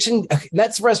jurisdiction.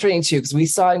 That's frustrating too, because we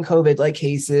saw in COVID like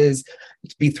cases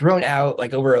be thrown out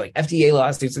like over like FDA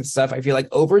lawsuits and stuff. I feel like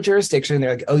over jurisdiction,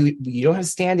 they're like, oh, you don't have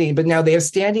standing, but now they have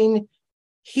standing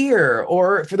here.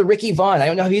 Or for the Ricky Vaughn, I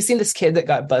don't know. Have you seen this kid that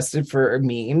got busted for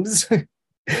memes?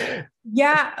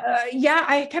 Yeah,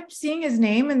 I kept seeing his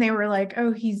name, and they were like,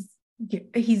 oh, he's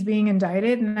being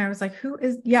indicted, and I was like, who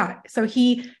is? So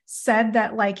he said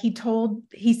that like he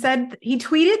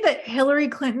tweeted that Hillary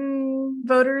Clinton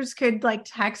voters could like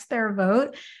text their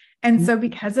vote, and so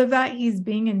because of that he's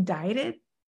being indicted.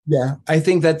 Yeah, I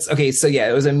think that's okay. So yeah,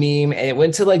 it was a meme, and it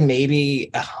went to like maybe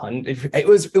 100. It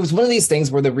was one of these things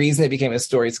where the reason it became a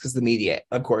story is because the media,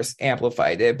 of course,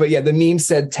 amplified it. But yeah, the meme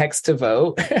said "text to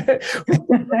vote." The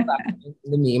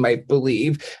meme, I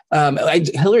believe.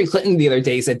 Hillary Clinton the other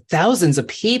day said thousands of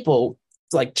people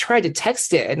like tried to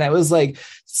text it, and I was like,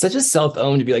 such a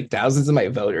self-owned to be like thousands of my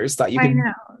voters thought you could. I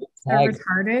know. They're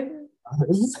retarded.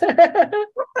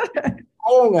 I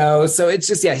don't know. So it's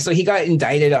just, yeah. So he got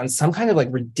indicted on some kind of like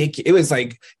ridiculous, it was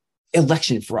like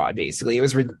election fraud, basically. It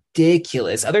was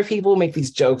ridiculous. Other people make these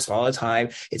jokes all the time.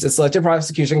 It's a selective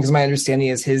prosecution because my understanding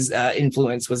is his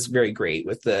influence was very great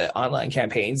with the online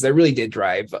campaigns that really did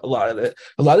drive a lot of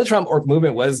the Trump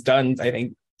movement was done, I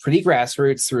think, pretty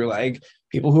grassroots through like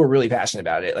people who were really passionate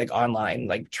about it, like online,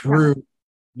 like true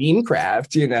meme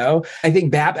craft, I think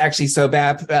BAP actually, shout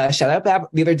out BAP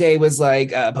the other day was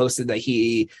like posted that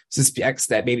he suspects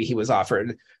that maybe he was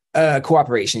offered a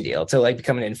cooperation deal to like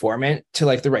become an informant to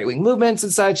like the right-wing movements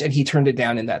and such, and he turned it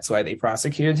down, and that's why they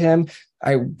prosecuted him.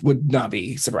 I would not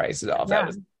be surprised at all.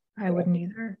 I wouldn't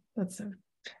either. That's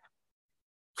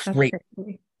great.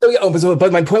 Crazy.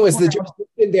 But my point was the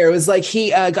jurisdiction there was like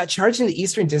he got charged in the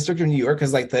Eastern District of New York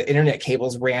because like the internet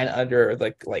cables ran under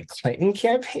like Clinton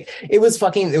campaign. It was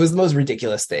the most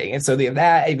ridiculous thing. And so they have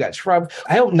that. You've got Trump.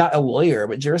 I'm not a lawyer,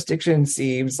 but jurisdiction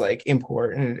seems like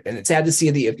important, and it's sad to see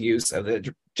the abuse of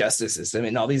the justice system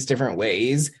in all these different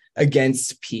ways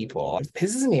against people. It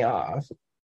pisses me off.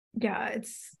 Yeah,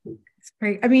 it's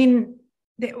great. I mean,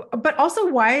 but also,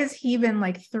 why is he even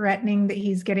like threatening that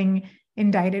he's getting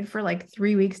indicted for like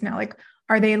 3 weeks now? Like,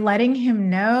 are they letting him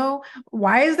know?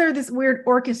 Why is there this weird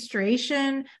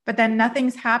orchestration, but then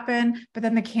nothing's happened, but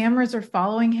then the cameras are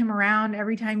following him around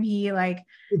every time he like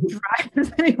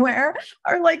drives anywhere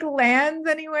or like lands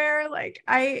anywhere? Like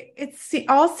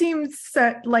all seems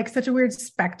like such a weird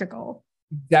spectacle.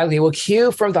 Exactly. Well,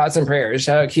 Q from Thoughts and Prayers,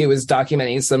 shout out Q, was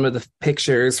documenting some of the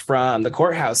pictures from the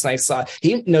courthouse. And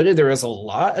he noted there was a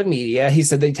lot of media. He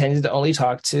said they tended to only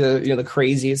talk to, the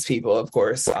craziest people, of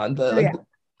course, on the,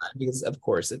 because of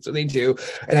course it's what they do.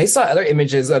 And I saw other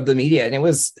images of the media, and it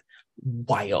was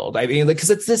wild. I mean, like,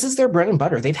 because this is their bread and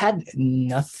butter. They've had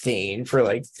nothing for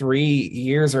like 3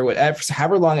 years or whatever,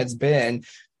 however long it's been.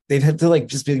 They've had to like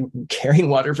just be carrying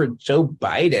water for Joe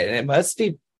Biden. And it must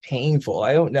be painful.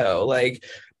 I don't know. Like,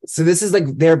 so this is like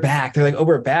they're back. They're like, oh,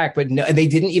 we're back, but no, and they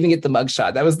didn't even get the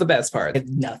mugshot. That was the best part. They had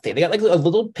nothing. They got like a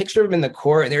little picture of him in the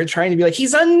court, and they were trying to be like,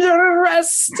 he's under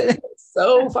arrest.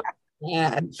 So fucking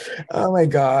bad. Oh my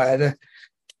god.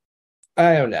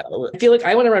 I don't know. I feel like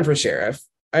I want to run for sheriff.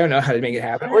 I don't know how to make it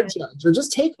happen, or judge, or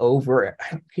just take over.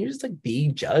 Can you just like be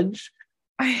judge?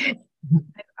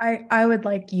 I would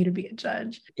like you to be a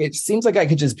judge. It seems like I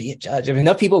could just be a judge. If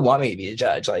enough people want me to be a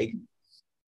judge, like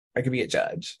I could be a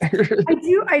judge.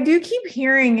 I do keep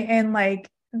hearing in like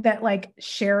that like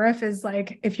sheriff is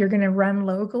like, if you're going to run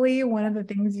locally, one of the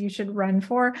things you should run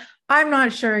for. I'm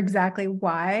not sure exactly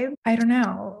why. I don't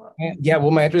know. Yeah,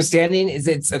 well, my understanding is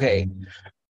it's okay.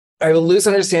 I have a loose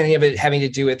understanding of it having to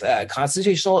do with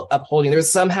constitutional upholding.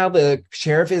 There's somehow the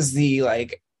sheriff is the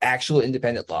like actual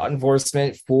independent law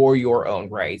enforcement for your own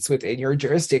rights within your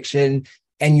jurisdiction,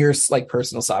 and your like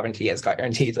personal sovereignty is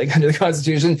guaranteed like under the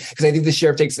Constitution. Because I think the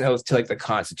sheriff takes an oath to like the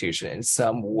Constitution in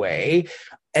some way,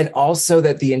 and also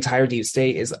that the entire deep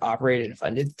state is operated and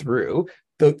funded through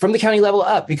from the county level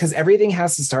up, because everything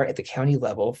has to start at the county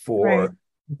level for. Right.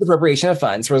 The appropriation of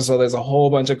funds. First of all, there's a whole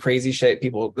bunch of crazy shit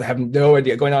people have no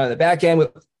idea going on in the back end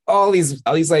with all these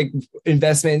like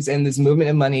investments and this movement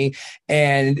of money,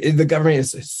 and the government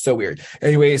is so weird.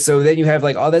 Anyway, so then you have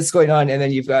like all that's going on, and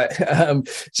then you've got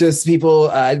just people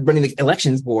running the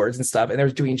elections boards and stuff, and they're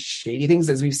doing shady things,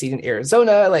 as we've seen in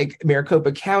Arizona, like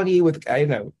Maricopa County with, I don't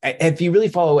know, if you really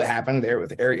follow what happened there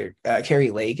with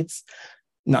Kari Lake, it's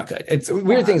not good. It's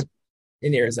weird things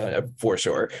in Arizona for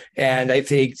sure. And I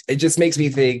think it just makes me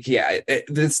think,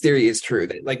 this theory is true,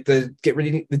 that like the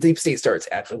deep state starts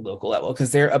at the local level,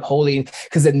 because they're upholding,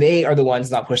 because then they are the ones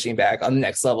not pushing back on the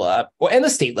next level up, well, and the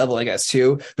state level, I guess,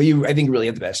 too. But I think really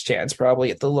have the best chance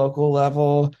probably at the local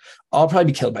level. I'll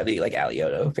probably be killed by the like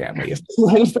Alioto family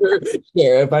for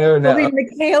sheriff. I don't know. Will be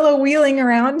Michaela wheeling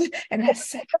around and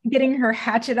getting her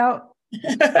hatchet out.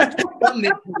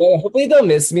 Hopefully they'll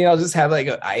miss me. I'll just have like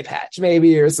an eye patch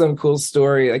maybe, or some cool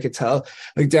story I could tell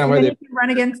like down where they run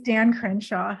against Dan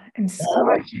Crenshaw and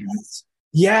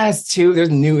yes, too. There's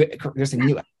a new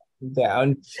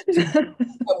down.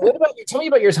 What about you? Tell me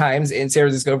about your times in San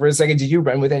Francisco for a second. Did you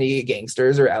run with any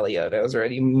gangsters or Aliotos or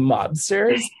any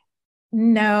mobsters?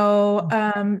 No,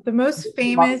 the most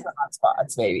famous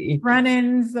spots maybe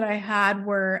run-ins that I had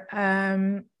were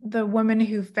the woman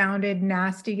who founded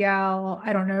Nasty Gal.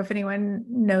 I don't know if anyone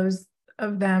knows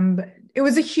of them, but it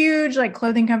was a huge like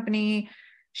clothing company.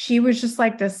 She was just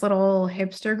like this little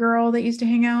hipster girl that used to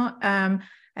hang out. And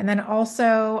then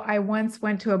also I once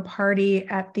went to a party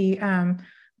at the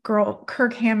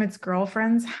Kirk Hammett's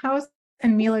girlfriend's house,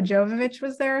 and Mila Jovovich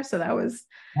was there. So that was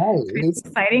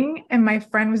exciting. And my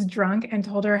friend was drunk and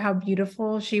told her how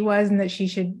beautiful she was and that she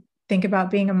should think about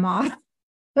being a model.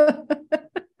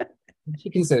 Did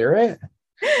she consider it?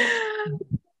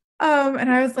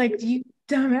 And I was like, you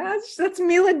dumbass, that's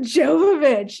Mila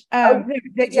Jovovich.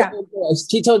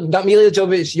 She told, not Mila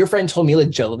Jovovich, your friend told Mila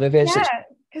Jovovich. Yeah.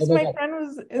 Because my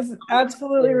friend is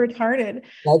absolutely retarded.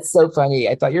 That's so funny.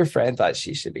 I thought your friend thought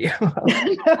she should be.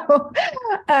 No.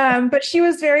 But she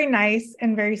was very nice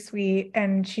and very sweet,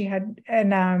 and she had,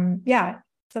 and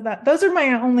so those are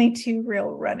my only two real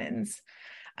run-ins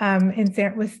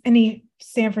with any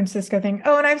San Francisco thing.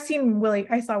 Oh, and I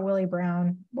saw Willie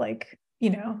Brown, like,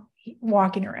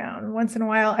 walking around once in a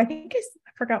while. I think I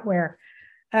forgot where.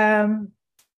 And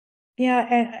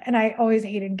I always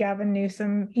hated Gavin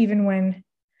Newsom, even when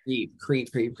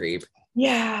Creep.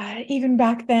 Yeah, even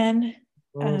back then.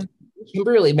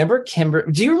 Kimberly,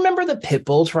 do you remember the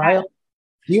Pitbull trial?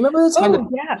 Do you remember the time?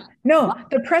 No,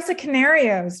 the Presa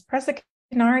Canarios.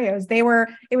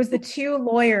 It was the two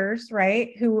lawyers,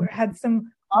 right, who had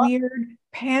some weird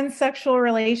pansexual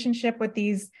relationship with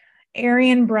these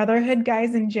Aryan Brotherhood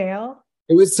guys in jail.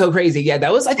 It was so crazy. Yeah,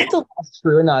 that was, I think, the last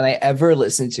QAnon I ever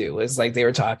listened to was like they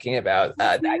were talking about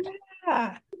that.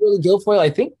 Really, Guilfoyle,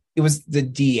 I think it was the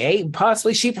DA,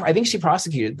 possibly. I think she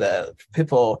prosecuted the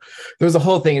Pitbull. There was a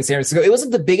whole thing in San Francisco. It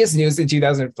wasn't the biggest news in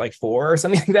 2004 or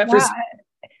something like that.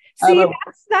 See,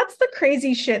 that's the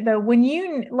crazy shit, though. When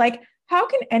you like, how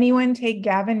can anyone take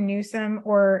Gavin Newsom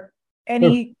or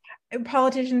any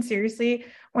politician seriously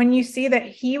when you see that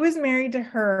he was married to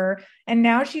her and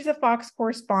now she's a Fox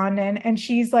correspondent and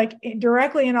she's like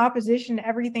directly in opposition to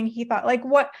everything he thought? Like,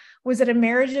 what was it, a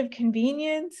marriage of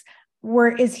convenience?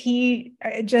 Is he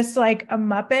just like a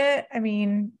Muppet? I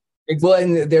mean, well,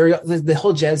 and the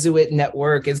whole Jesuit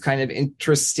network is kind of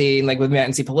interesting, like with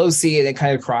Nancy Pelosi, and it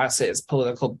kind of crosses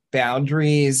political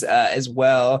boundaries as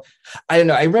well. I don't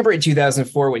know. I remember in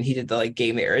 2004 when he did the like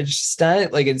gay marriage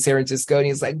stunt, like in San Francisco, and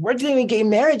he's like, "We're doing gay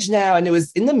marriage now," and it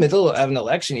was in the middle of an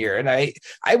election year, and I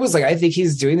was like, I think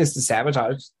he's doing this to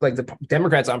sabotage like the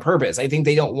Democrats on purpose. I think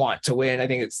they don't want to win. I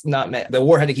think it's not meant. The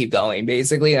war had to keep going,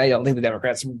 basically. And I don't think the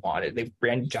Democrats wanted. They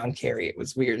ran John Kerry. It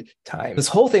was weird time. This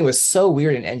whole thing was so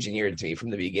weird and engineered to me from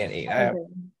the beginning.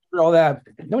 All that,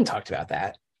 no one talked about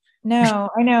that. No,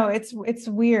 I know it's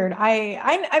weird.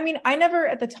 I mean, I never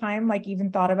at the time like even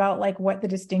thought about like what the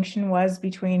distinction was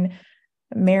between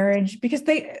marriage, because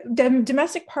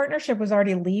domestic partnership was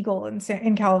already legal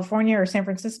in California or San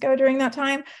Francisco during that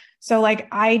time. So like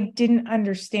I didn't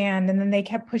understand. And then they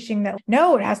kept pushing that,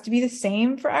 no, it has to be the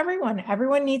same for everyone.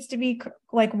 Everyone needs to be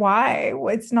like, why?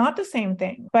 It's not the same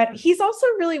thing. But he's also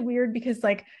really weird because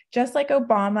like, just like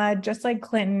Obama, just like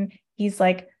Clinton, he's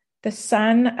like the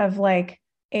son of like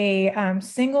a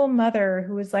single mother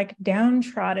who was like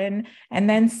downtrodden. And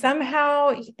then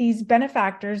somehow these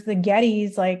benefactors, the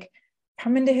Gettys, like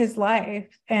come into his life.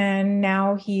 And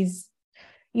now he's,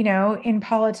 you know, in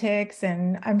politics,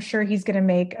 and I'm sure he's going to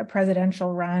make a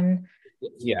presidential run.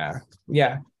 Yeah.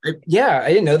 Yeah. Yeah. I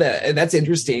didn't know that. That's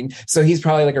interesting. So he's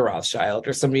probably like a Rothschild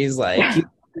or somebody's like he's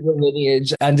a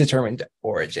lineage, undetermined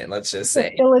origin, let's just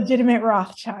say. Illegitimate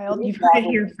Rothschild. You've heard it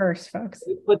here first, folks.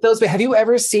 But have you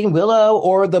ever seen Willow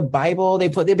or the Bible? They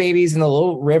put the babies in the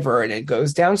little river and it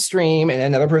goes downstream and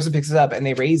another person picks it up and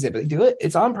they raise it, but they do it.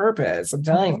 It's on purpose. I'm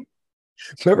telling you.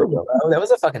 Remember Willow? That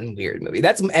was a fucking weird movie.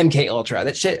 That's MK Ultra.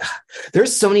 That shit.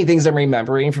 There's so many things I'm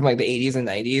remembering from like the 80s and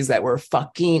 90s that were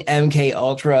fucking MK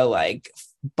Ultra, like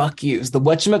fuck yous. The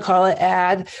whatchamacallit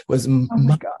ad was oh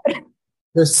my god.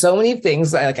 There's so many things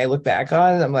that like I look back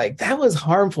on and I'm like, that was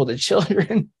harmful to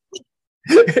children.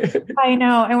 I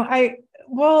know. And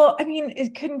well, I mean,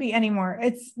 it couldn't be any more.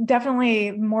 It's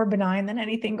definitely more benign than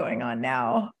anything going on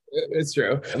now. It's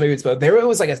true. Maybe it's both. There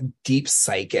was like a deep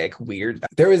psychic weird.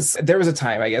 There was a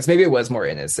time, I guess. Maybe it was more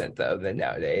innocent though than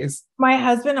nowadays. My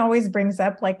husband always brings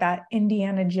up like that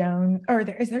Indiana Jones, or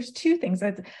there's two things.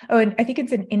 And I think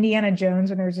it's in Indiana Jones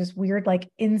when there's this weird like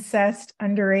incest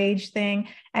underage thing,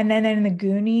 and then in the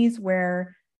Goonies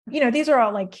where, you know, these are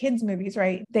all like kids movies,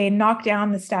 right? They knock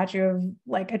down the statue of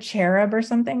like a cherub or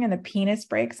something, and the penis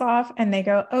breaks off, and they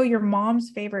go, "Oh, your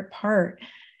mom's favorite part,"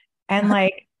 and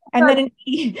like. And then in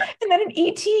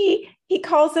E.T., he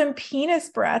calls them penis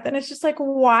breath. And it's just like,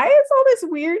 why is all this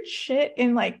weird shit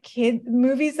in like kid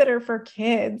movies that are for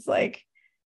kids? Like,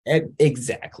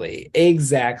 exactly.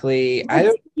 I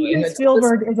don't. Steven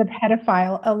Spielberg is a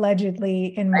pedophile,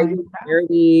 allegedly, in Minecraft.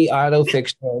 Purely auto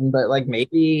fiction, but like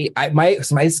maybe my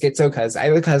schizo cousin. I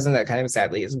have a cousin that kind of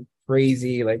sadly is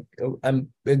crazy. Like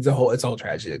it's a whole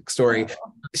tragic story.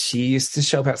 Oh. She used to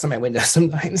show up outside my window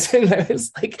sometimes, and I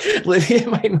was like living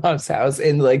in my mom's house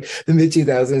in like the mid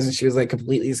 2000s, and she was like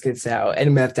completely skits out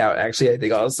and methed out, actually, I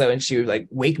think also, and she would like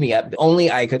wake me up.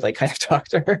 Only I could like kind of talk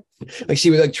to her. Like she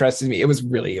would like trusted me. It was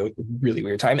really a really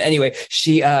weird time. Anyway,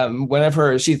 she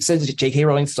she said that J.K.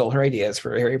 Rowling stole her ideas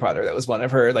for Harry Potter. That was one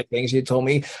of her like things she had told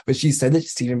me. But she said that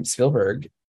Steven Spielberg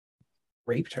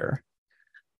raped her.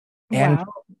 Wow.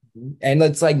 And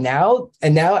it's like now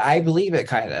I believe it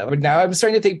kind of. But now I'm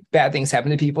starting to think bad things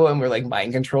happen to people and we're like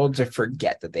mind controlled to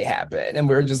forget that they happen. And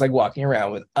we're just like walking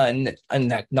around with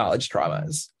unacknowledged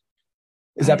traumas.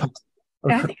 Is that possible?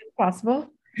 Yeah, I think it's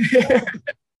possible.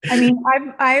 I mean,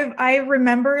 I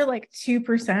remember like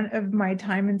 2% of my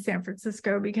time in San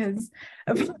Francisco because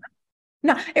of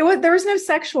there was no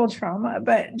sexual trauma,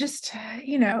 but just,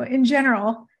 you know, in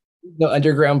general. No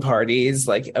underground parties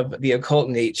like of the occult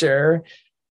nature.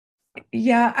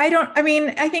 Yeah, I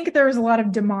think there was a lot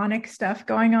of demonic stuff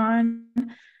going on.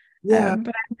 Yeah.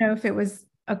 But I don't know if it was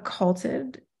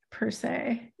occulted per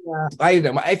se. Yeah. I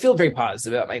know. I feel very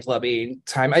positive about my clubbing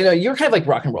time. I know you're kind of like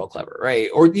rock and roll clubber, right?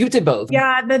 Or you did both.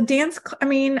 Yeah, the dance. I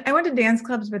mean, I went to dance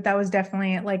clubs, but that was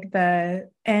definitely at like the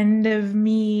end of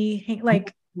me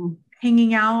like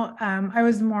hanging out. I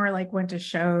was more like went to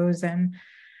shows and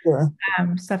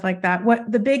stuff like that.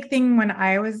 What the big thing when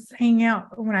I was hanging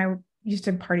out, when I used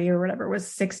to party or whatever, was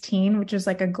 16, which is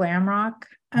like a glam rock.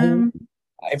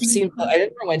 I've seen. I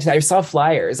never went to that. I saw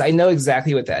flyers. I know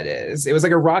exactly what that is. It was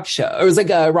like a rock show. It was like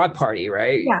a rock party,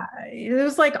 right? Yeah, it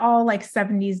was like all like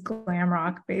 70s glam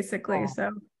rock, basically. Oh.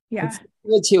 So yeah, it's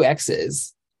the two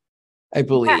X's, I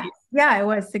believe. Yeah, it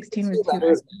was 16 with 2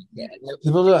 letters. Yeah,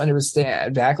 people don't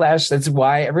understand Backlash. That's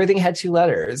why everything had 2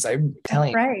 letters. I'm telling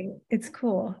you. Right. It's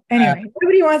cool. Anyway,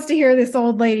 nobody wants to hear this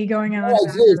old lady going on.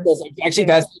 Actually,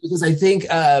 that's because I think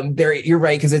you're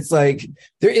right, because it's like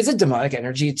there is a demonic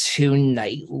energy to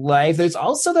nightlife. There's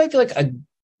also, I feel like, a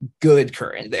good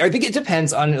current. I think it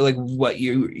depends on like what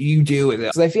you do with it.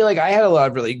 Because I feel like I had a lot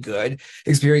of really good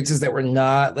experiences that were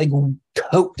not like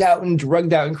coked out and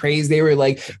drugged out and crazy. They were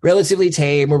like relatively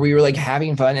tame, where we were like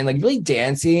having fun and like really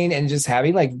dancing and just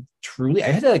having like truly.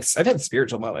 I've had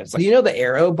spiritual moments. Like, you know, the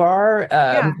Arrow Bar,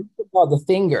 called the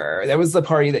Finger. That was the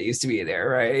party that used to be there,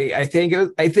 right? I think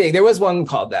there was one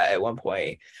called that at one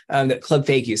point that Club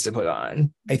Fake used to put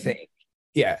on. I think,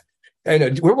 yeah. I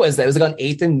know. Where was that? It was like on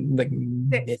 8th and like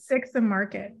 6th and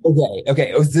Market.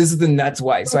 Okay. This is the nuts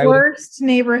way. So worst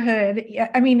neighborhood. Yeah,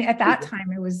 I mean, at that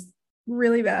time it was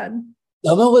really bad.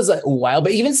 Soma was like wild,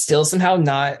 but even still somehow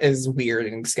not as weird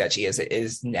and sketchy as it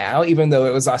is now, even though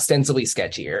it was ostensibly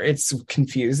sketchier. It's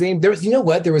confusing. There was, you know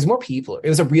what? There was more people. It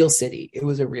was a real city. It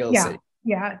was a real Yeah, city.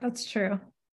 yeah, that's true.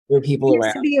 There were people It used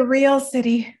around. to be a real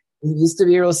city. It used to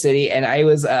be a real city, and I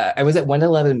was at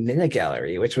 111 Minute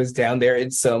Gallery, which was down there in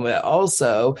Soma.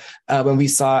 Also, when we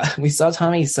saw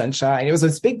Tommy Sunshine, it was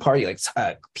this big party. Like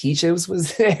Peaches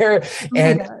was there, Oh my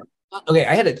and God.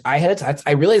 okay,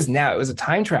 I realize now it was a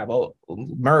time travel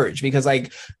merge because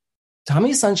like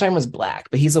Tommy Sunshine was black,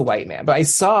 but he's a white man. But I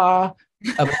saw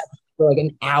a for like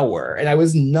an hour, and I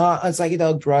was not on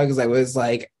psychedelic drugs. I was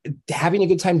like having a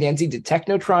good time dancing to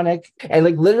Technotronic, and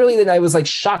like literally, then I was like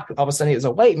shocked. All of a sudden, he was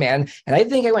a white man, and I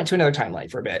think I went to another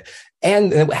timeline for a bit.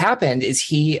 And then what happened is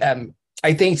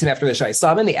I thanked him after the show. I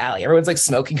saw him in the alley. Everyone's like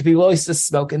smoking. People always just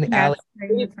smoke in the alley.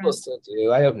 People still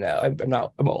do. I don't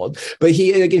know. I'm old. But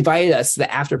he like invited us to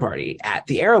the after party at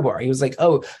the Aero Bar. He was like,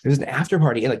 "Oh, there's an after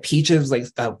party," and like Peaches was like,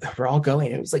 "We're all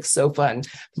going." It was like so fun.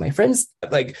 My friends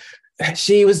like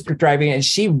she was driving, and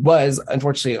she was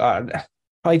unfortunately on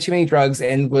probably too many drugs,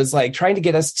 and was like trying to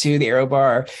get us to the Aero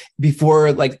Bar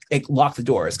before like it locked the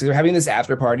doors because they're having this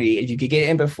after party. If you could get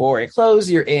in before it closed,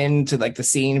 you're into like the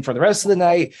scene for the rest of the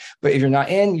night. But if you're not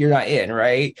in, you're not in,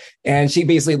 right? And she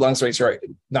basically, long story short,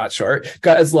 not short,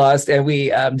 got us lost, and we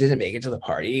didn't make it to the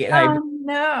party. And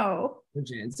No.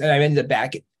 I ended up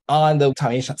back on the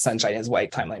Tommy Sunshine as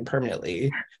white timeline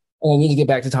permanently, and I need to get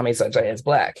back to Tommy Sunshine as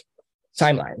black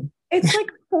timeline. It's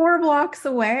like 4 blocks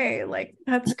away. Like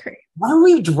that's crazy. Why were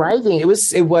we driving? It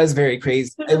was very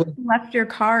crazy. You could have left your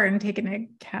car and taken a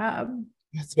cab.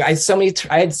 I had so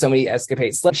many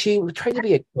escapades. Like she tried to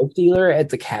be a coke dealer at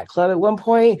the Cat Club at one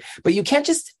point, but you can't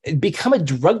just become a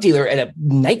drug dealer at a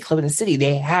nightclub in the city.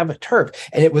 They have turf,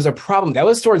 and it was a problem. That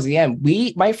was towards the end.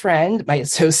 My friend, my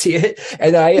associate,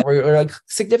 and I were like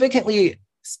significantly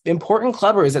important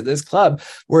clubbers at this club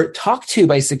were talked to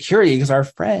by security because our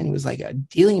friend was like a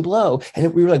dealing blow,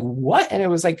 and we were like, what? And it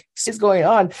was like, what's going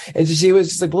on? And she was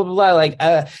just like blah blah blah, like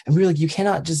and we were like, you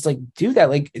cannot just like do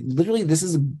that. Like literally, this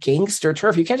is gangster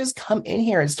turf. You can't just come in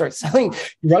here and start selling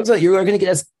drugs that you are going to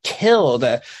get us killed.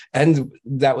 And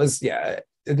that was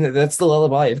that's the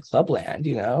lullaby of Clubland,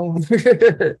 you know.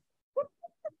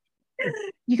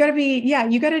 You got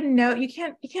to know, you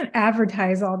can't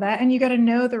advertise all that, and you got to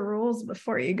know the rules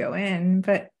before you go in.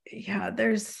 But yeah,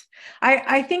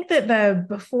 I think that the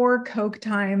before Coke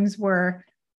times were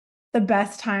the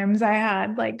best times I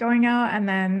had, like going out. And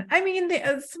then, I mean,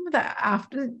 some of the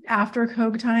after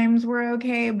Coke times were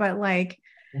okay, but like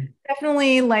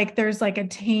definitely like there's like a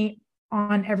taint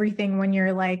on everything when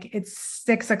you're like, it's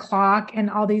 6 o'clock and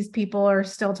all these people are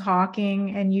still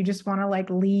talking and you just want to like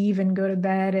leave and go to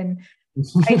bed. And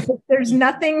there's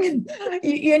nothing,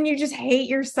 and you just hate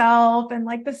yourself, and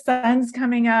like the sun's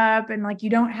coming up and like you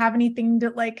don't have anything to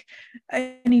like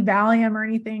any Valium or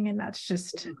anything. And that's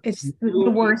just, it's the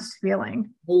worst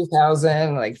feeling.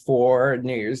 2004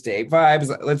 New Year's Day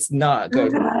vibes. Let's not go.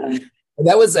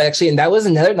 That was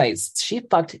another night. She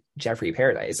fucked Jeffrey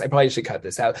Paradise. I probably should cut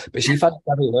this out, but she fucked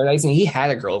Jeffrey Paradise, and he had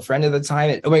a girlfriend at the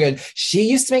time. And oh my god, she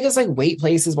used to make us like wait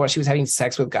places while she was having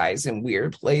sex with guys in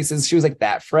weird places. She was like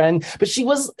that friend, but she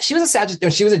was a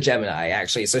Sagittarius. She was a Gemini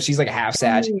actually, so she's like a half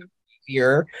Sag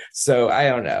here. So I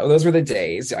don't know. Those were the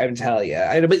days. I'm telling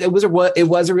you. But it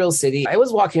was a real city. I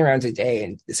was walking around today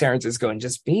in San Francisco and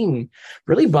just being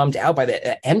really bummed out by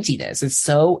the emptiness. It's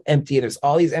so empty. There's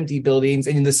all these empty buildings,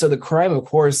 and so the crime, of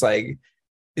course, like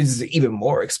is even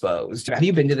more exposed. Have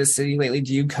you been to this city lately?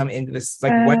 Do you come into this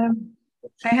like what?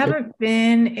 I haven't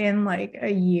been in like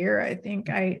a year. I think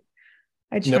I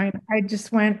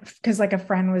just went because like a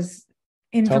friend was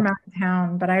in from out of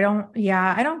town, but I don't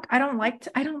like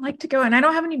to go, and I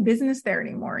don't have any business there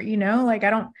anymore, you know, like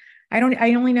I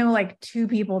only know like 2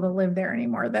 people that live there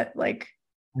anymore that like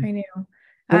I knew.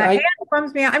 And it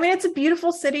bums me out. I mean, it's a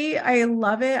beautiful city. I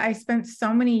love it. I spent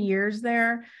so many years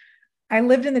there. I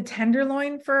lived in the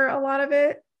Tenderloin for a lot of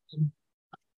it.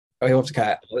 Oh, you have to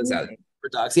cut all this out for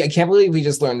dogs. See, I can't believe we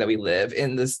just learned that we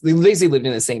basically lived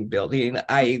in the same building.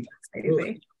 Same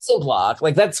block.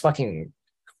 Like that's fucking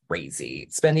crazy.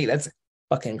 That's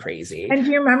fucking crazy. And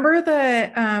do you remember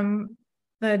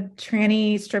the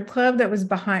tranny strip club that was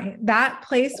behind that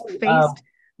place faced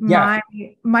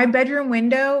my bedroom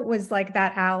window was like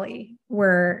that alley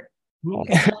where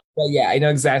But yeah, I know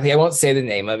exactly. I won't say the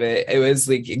name of it. It was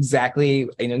like I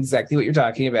know exactly what you're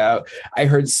talking about. I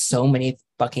heard so many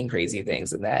fucking crazy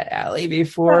things in that alley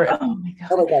before. Oh my god.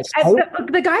 Oh my gosh.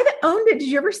 The guy that owned it, did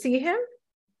you ever see him?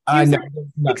 He was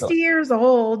like 60 years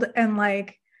old and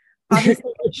like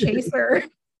obviously a chaser.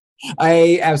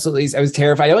 I was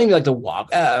terrified. I don't even like to walk.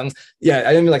 Yeah,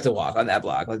 I don't even like to walk on that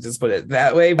block. Let's just put it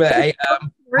that way. But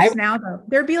Worse now though.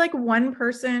 There'd be like one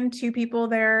person, two people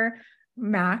there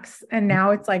max, and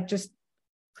now it's like just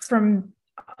from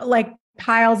like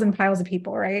piles and piles of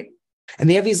people, right? and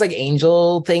they have these like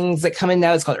angel things that come in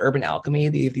now. It's called Urban Alchemy.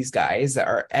 They have these guys that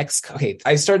are okay.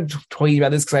 I started tweeting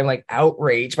about this because I'm like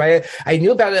outraged by it. I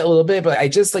knew about it a little bit, but I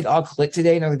just like all clicked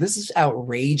today, and I'm like, this is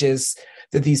outrageous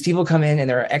that these people come in and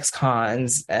they're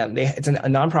ex-cons. It's a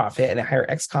nonprofit, and they hire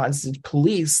ex-cons to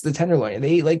police the Tenderloin. And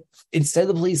they like, instead of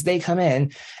the police, they come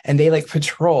in and they like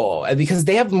patrol, and because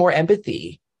they have more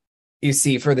empathy, you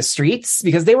see, for the streets,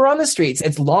 because they were on the streets.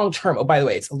 It's long term. Oh, by the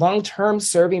way, it's long term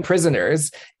serving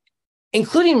prisoners,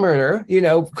 including murder,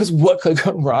 because what could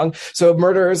go wrong? So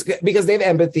murderers, because they have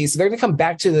empathy, so they're going to come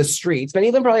back to the streets. Many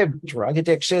of them probably have drug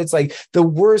addiction. It's like the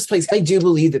worst place. I do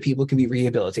believe that people can be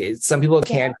rehabilitated. Some people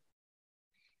can't.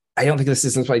 I don't think the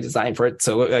system's probably designed for it.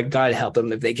 So God help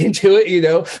them if they can do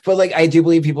it, But like, I do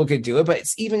believe people could do it. But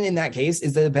it's even in that case,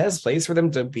 is the best place for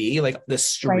them to be, like the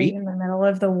street, right in the middle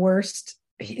of the worst,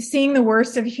 seeing the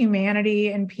worst of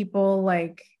humanity and people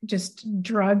like just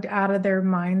drugged out of their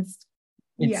minds.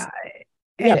 Yeah.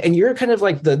 And you're kind of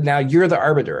like now you're the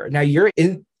arbiter. Now you're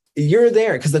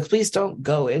there because the police don't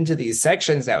go into these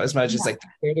sections now as much as like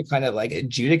they're there to kind of like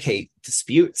adjudicate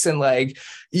disputes, and like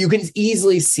you can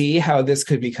easily see how this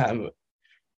could become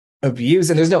abuse,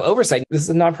 and there's no oversight. This is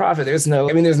a nonprofit. There's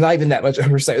not even that much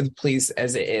oversight of the police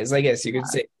as it is. I guess you could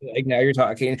say, like, now you're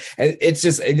talking, and it's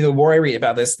just, the more I read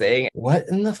about this thing, what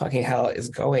in the fucking hell is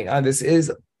going on? This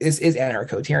is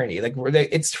anarcho tyranny. Like,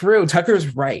 it's true.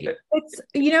 Tucker's right. It's,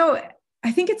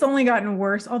 I think it's only gotten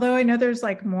worse. Although I know there's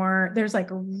like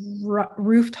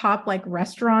rooftop like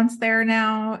restaurants there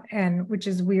now, and which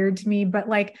is weird to me. But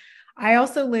like, I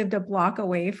also lived a block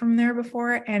away from there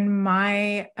before, and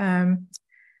my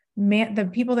the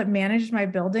people that managed my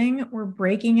building were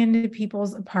breaking into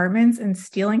people's apartments and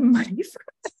stealing money from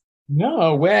them.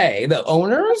 No way. The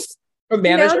owners or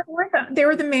managers? They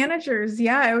were the managers.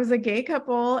 Yeah, it was a gay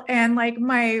couple, and like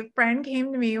my friend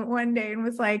came to me one day and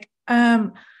was like,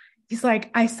 he's like,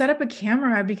 I set up a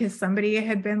camera because somebody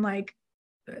had been like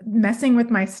messing with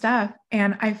my stuff.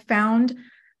 And I found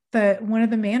one of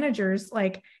the managers,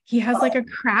 like he has like a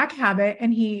crack habit,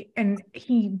 and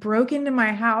he broke into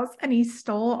my house and he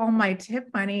stole all my tip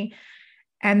money.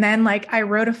 And then like I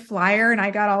wrote a flyer and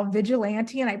I got all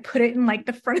vigilante and I put it in like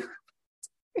the front of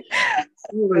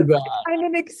oh my God. Kind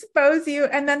of expose you.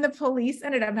 And then the police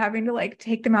ended up having to like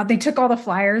take them out. They took all the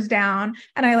flyers down,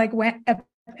 and I like went up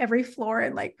every floor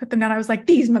and like put them down. I was like,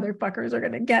 these motherfuckers are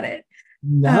gonna get it.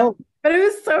 No, but it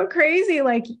was so crazy.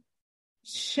 Like,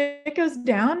 shit goes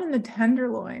down in the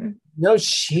Tenderloin. No,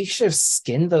 she should have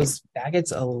skinned those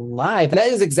faggots alive. And that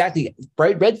is exactly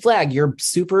right. Red flag. Your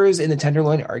supers in the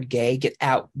Tenderloin are gay. Get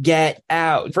out. Get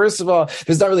out. First of all,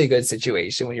 there's not really a good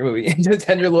situation when you're moving into the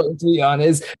Tenderloin, to be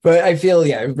honest. But I feel,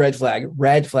 red flag.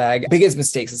 Red flag. Biggest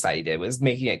mistake society did was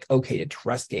making it okay to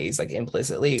trust gays like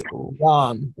implicitly.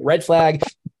 Wrong. Red flag.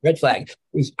 Red flag.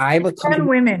 I'm a and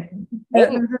women. Those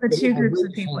are the two groups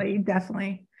of people. You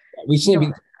definitely. We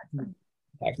shouldn't be.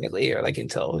 Technically, or like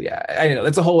until, I don't know,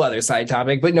 that's a whole other side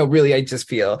topic, but no, really, I just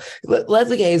feel let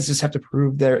the gays just have to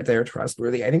prove they're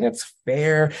trustworthy. I think that's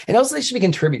fair, and also they should be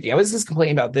contributing. I was just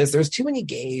complaining about this. There's too many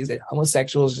gays and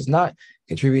homosexuals just not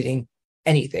contributing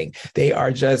anything. They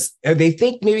are just, they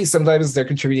think maybe sometimes they're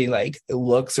contributing like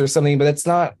looks or something, but it's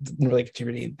not really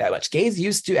contributing that much. Gays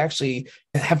used to actually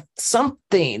have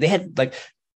something. They had like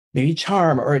maybe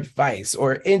charm or advice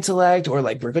or intellect, or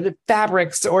like we're good at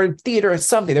fabrics or theater or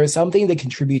something. There was something that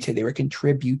contributed. They were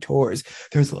contributors.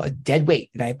 There's a lot of dead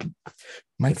weight. And I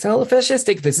might sound a little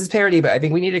fascistic. This is parody, but I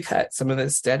think we need to cut some of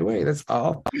this dead weight. That's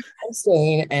all I'm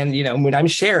saying. And, when I'm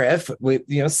sheriff with,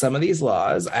 some of these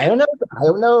laws, I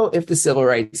don't know if the Civil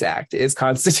Rights Act is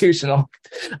constitutional.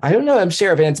 I don't know. I'm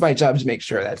sheriff, and it's my job to make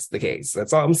sure that's the case.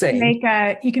 That's all I'm saying.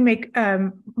 You can make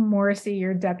Morrissey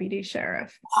your deputy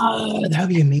sheriff. Oh, that would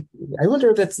be amazing. I wonder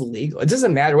if that's legal. It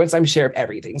doesn't matter. Once I'm sheriff,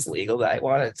 everything's legal that I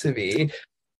want it to be.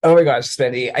 Oh my gosh,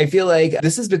 Spendy. I feel like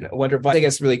this has been wonderful. I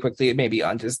guess really quickly, maybe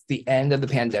on just the end of the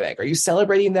pandemic. Are you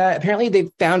celebrating that? Apparently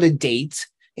they found a date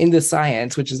in the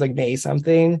science, which is like May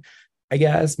something, I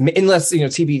guess. Unless,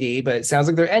 TBD, but it sounds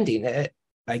like they're ending it,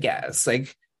 I guess.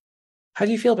 Like, how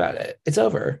do you feel about it? It's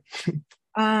over.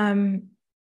 I'm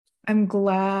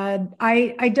glad.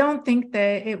 I don't think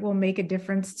that it will make a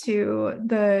difference to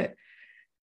the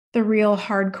real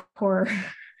hardcore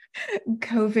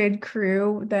COVID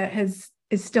crew that is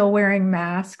still wearing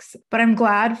masks, but I'm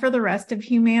glad for the rest of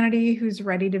humanity who's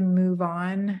ready to move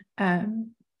on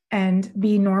and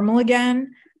be normal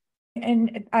again.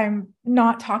 And I'm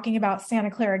not talking about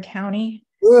Santa Clara County.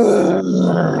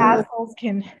 Ugh. Assholes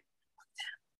can,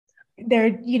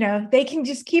 they can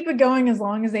just keep it going as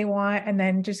long as they want and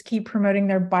then just keep promoting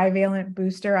their bivalent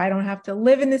booster. I don't have to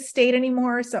live in this state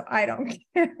anymore, so I don't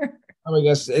care. Oh my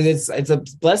gosh, it's a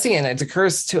blessing and it's a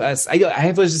curse to us.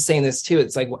 I was just saying this too.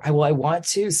 It's like I want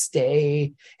to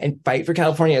stay and fight for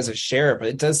California as a sheriff, but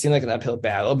it does seem like an uphill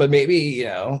battle. But maybe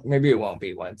maybe it won't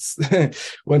be once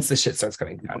once the shit starts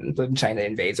coming down, when China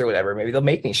invades or whatever. Maybe they'll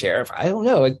make me sheriff. I don't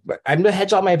know. I'm gonna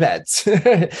hedge all my bets. Do you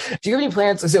have any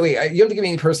plans? So wait, you don't have to give me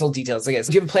any personal details. I guess.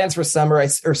 Do you have plans for summer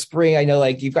or spring? I know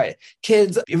like you've got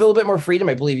kids. You have a little bit more freedom.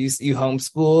 I believe you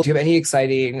homeschool. Do you have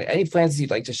any plans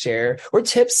you'd like to share or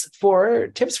tips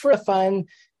for a fun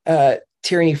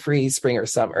tyranny-free spring or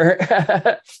summer?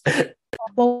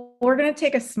 Well, we're going to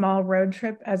take a small road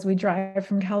trip as we drive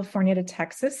from California to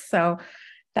Texas. So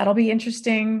that'll be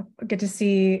interesting. Get to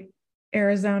see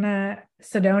Arizona,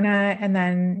 Sedona, and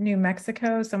then New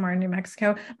Mexico, somewhere in New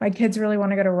Mexico. My kids really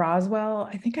want to go to Roswell.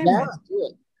 I think I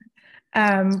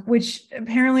Yeah, which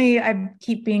apparently I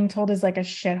keep being told is like a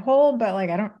shithole, but like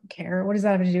I don't care. What does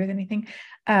that have to do with anything?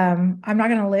 I'm not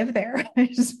gonna live there.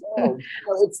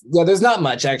 there's not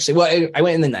much actually. Well, I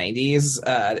went in the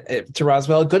 90s to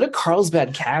Roswell. Go to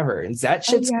Carlsbad Caverns. That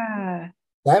Oh shit's yeah.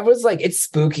 That was like, it's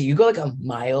spooky. You go like a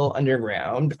mile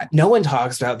underground. No one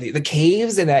talks about the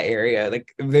caves in that area.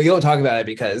 Like they don't talk about it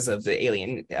because of the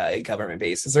alien government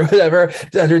bases or whatever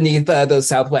underneath the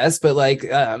Southwest. But like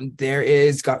there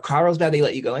is Carlsbad. They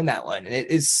let you go in that one, and it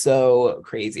is so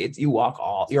crazy.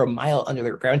 You're a mile under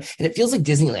the ground, and it feels like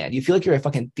Disneyland. You feel like you're a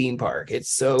fucking theme park.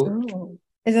 Oh.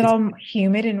 Is it all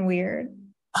humid and weird?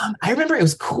 I remember it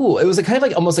was cool. It was like kind of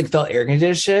like almost like felt air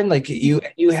conditioned. Like you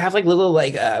have like little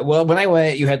like well when I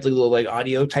went you had little like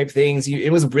audio type things.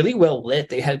 It was really well lit.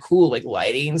 They had cool like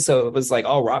lighting, so it was like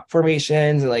all rock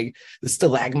formations and like the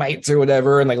stalagmites or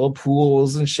whatever, and like little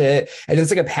pools and shit. And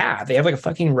it's like a path. They have like a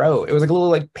fucking road. It was like a little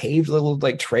like paved little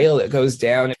like trail that goes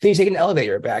down. Then you take an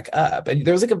elevator back up, and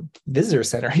there was like a visitor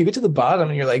center. You get to the bottom,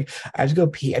 and you're like, I have to go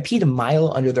pee. I peed a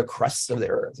mile under the crust of the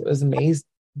earth. It was amazing.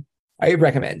 I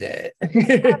recommend it.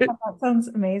 That sounds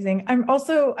amazing. I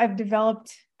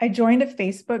joined a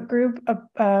Facebook group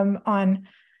on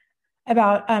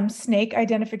about snake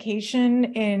identification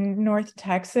in North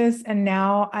Texas. And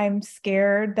now I'm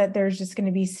scared that there's just going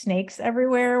to be snakes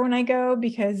everywhere when I go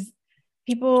because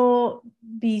people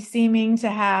be seeming to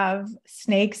have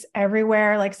snakes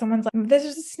everywhere. Like someone's like, there's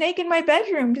a snake in my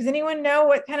bedroom. Does anyone know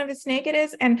what kind of a snake it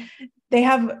is? And they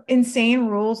have insane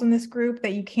rules in this group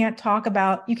that you can't talk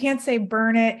about. You can't say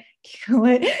burn it, kill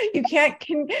it. You can't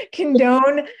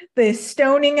condone the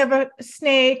stoning of a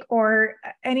snake or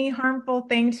any harmful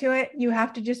thing to it. You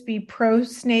have to just be pro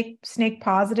snake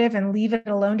positive and leave it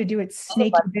alone to do its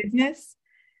snaky business.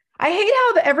 I hate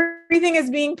how everything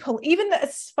is being even the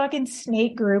fucking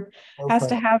snake group has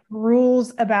to have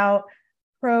rules about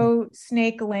pro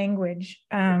snake language.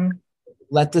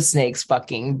 Let the snakes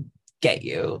fucking get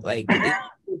you. Like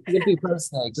be pro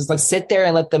snake. Just like sit there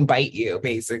and let them bite you,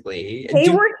 basically. They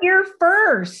were here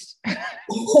first.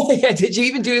 Yeah, did you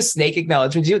even do a snake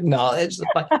acknowledgement? Did you acknowledge the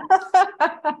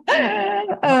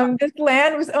this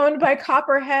land was owned by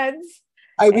copperheads.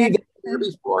 I mean,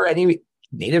 before any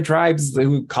native tribes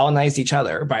who colonized each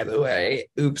other, by the way.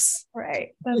 Oops. Right.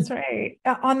 That's right.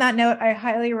 On that note, I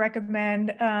highly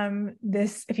recommend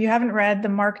this. If you haven't read the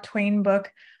Mark Twain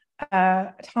book,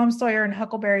 Tom Sawyer and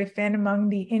Huckleberry Finn Among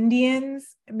the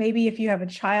Indians, maybe if you have a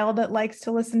child that likes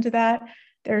to listen to that,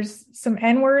 there's some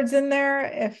N-words in there.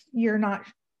 If you're not,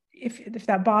 if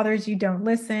that bothers you, don't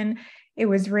listen. It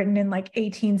was written in like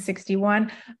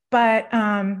 1861. But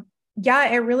yeah,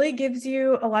 it really gives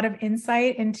you a lot of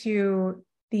insight into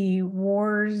the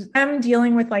wars. I'm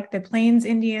dealing with like the Plains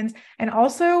Indians. And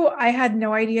also I had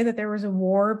no idea that there was a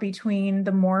war between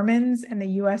the Mormons and the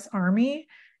US Army.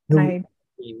 And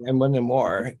one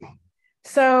more.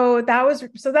 So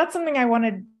that's something I want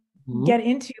to get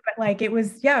into, but like it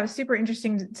was super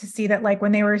interesting to see that like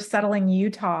when they were settling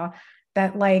Utah,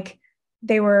 that like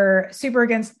they were super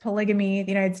against polygamy,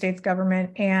 the United States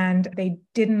government, and they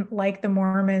didn't like the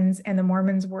Mormons, and the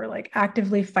Mormons were like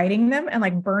actively fighting them and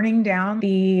like burning down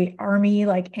the army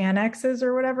like annexes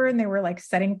or whatever, and they were like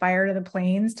setting fire to the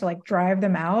plains to like drive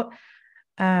them out.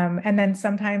 And then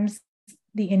sometimes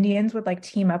the Indians would like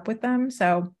team up with them.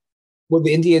 So Well,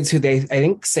 the Indians who they, I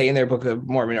think, say in their Book of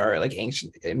Mormon are like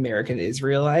ancient American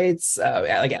Israelites.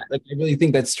 Like I really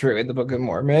think that's true in the Book of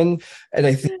Mormon. And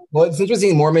I think, well, it's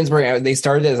interesting. Mormons were, they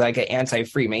started as like an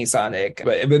anti-Freemasonic,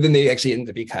 but then they actually ended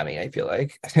up becoming, I feel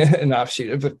like, an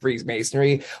offshoot of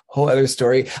Freemasonry. Whole other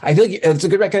story. I feel like it's a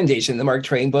good recommendation. The Mark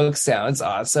Twain book sounds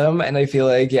awesome, and I feel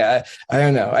like, yeah, I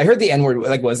don't know. I heard the N word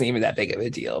like wasn't even that big of a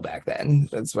deal back then.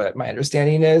 That's what my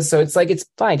understanding is. So it's like it's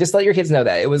fine. Just let your kids know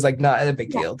that it was like not a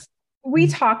big deal. We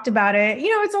talked about it.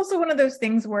 It's also one of those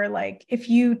things where like, if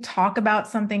you talk about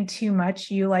something too much,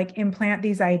 you like implant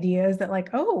these ideas that like,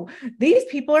 oh, these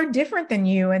people are different than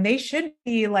you and they should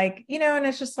be like, and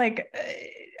it's just like,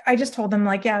 I just told them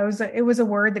like, yeah, it was a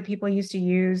word that people used to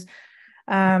use.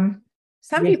 Some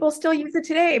people still use it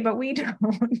today, but we don't.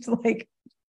 Like,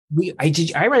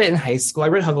 I read it in high school. I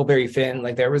read Huckleberry Finn.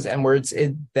 Like there was N words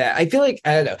in that. I feel like,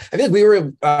 I don't know. I feel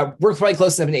like we're probably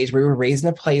close enough in age where we were raised in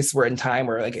a place where in time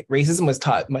where like racism was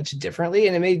taught much differently,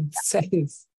 and it made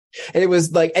sense. And it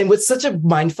was like, and what's such a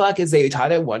mind fuck is they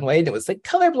taught it one way, and it was like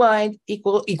colorblind,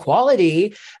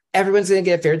 equality. Everyone's going to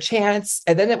get a fair chance.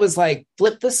 And then it was like,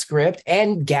 flip the script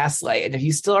and gaslight. And if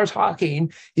you still are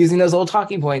talking using those old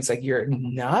talking points, like you're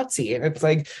Nazi. And it's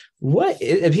like, what?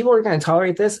 If people are going to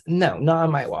tolerate this? No, not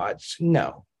on my watch.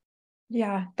 No.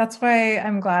 Yeah, that's why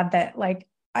I'm glad that like,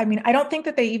 I don't think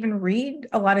that they even read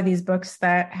a lot of these books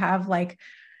that have like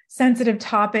sensitive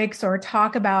topics or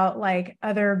talk about like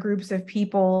other groups of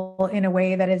people in a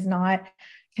way that is not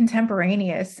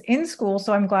contemporaneous in school.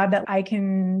 So I'm glad that I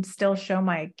can still show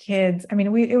my kids.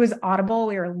 It was Audible.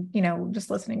 We were, just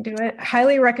listening to it.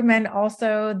 Highly recommend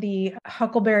also the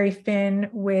Huckleberry Finn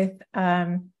with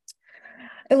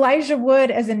Elijah Wood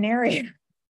as a narrator.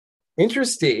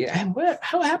 Interesting.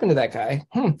 How happened to that guy?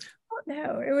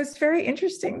 No, it was very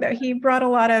interesting that he brought a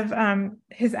lot of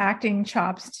his acting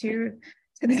chops to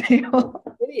the table.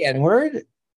 The N-word?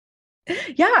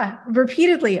 Yeah,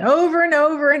 repeatedly, over and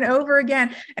over and over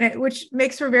again. And which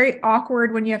makes for very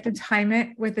awkward when you have to time it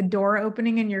with the door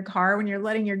opening in your car when you're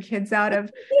letting your kids out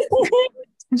of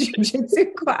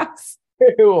jiu-jitsu class.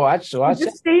 Watch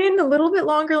Just stay in a little bit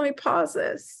longer. Let me pause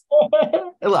this.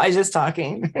 Elijah's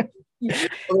talking. Yeah.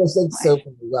 Oh, that's so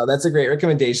funny. Wow, that's a great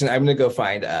recommendation. I'm gonna go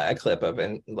find a clip of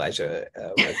an Elijah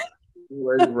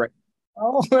word right.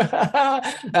 Oh,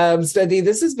 Spendy,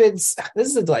 this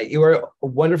is a delight. You are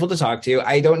wonderful to talk to.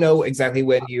 I don't know exactly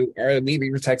when you are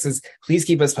leaving for Texas. Please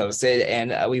keep us posted,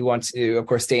 and we want to, of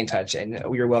course, stay in touch. And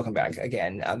you're welcome back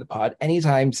again on the pod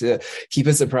anytime to keep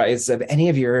us apprised of any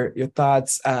of your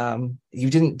thoughts. You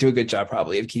didn't do a good job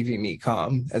probably of keeping me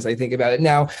calm as I think about it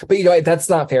now, but that's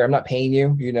not fair. I'm not paying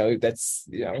you. That's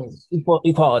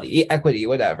equality, equity,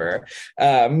 whatever.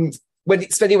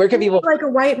 Spendy, where can people like a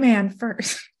white man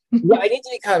first? Yeah,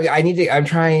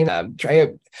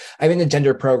 I'm in a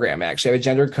gender program, actually. I'm a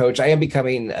gender coach. I am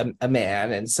becoming a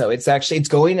man. And so it's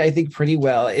going, I think, pretty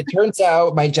well. It turns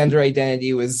out my gender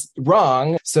identity was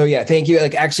wrong. So yeah, thank you.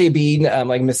 Like actually being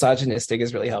like misogynistic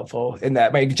is really helpful in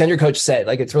that my gender coach said,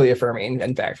 like, it's really affirming,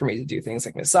 in fact, for me to do things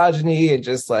like misogyny and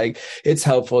just like, it's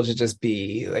helpful to just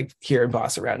be like here and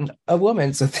boss around a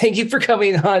woman. So thank you for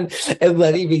coming on and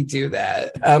letting me do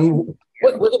that.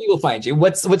 Where do people find you?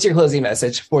 What's your closing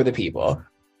message for the people?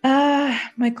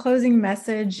 My closing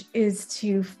message is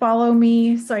to follow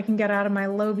me so I can get out of my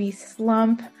Loby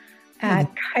slump at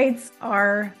Kites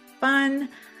Are Fun.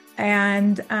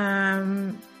 And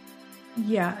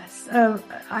yes,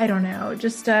 I don't know,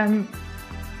 just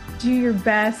do your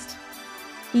best,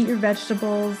 eat your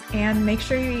vegetables, and make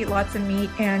sure you eat lots of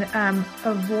meat, and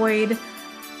avoid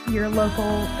your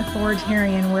local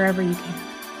authoritarian wherever you can.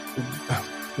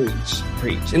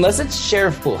 Preach. Unless it's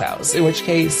Sheriff Poolhouse, in which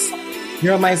case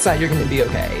you're on my side, you're going to be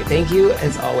okay. Thank you,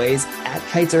 as always, at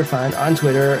Kites Are Fun on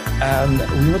Twitter.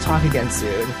 We will talk again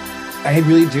soon. I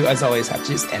really do, as always, have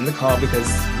to just end the call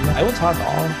because I will talk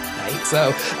all night.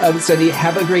 So, Spendy,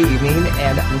 have a great evening,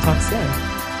 and we'll talk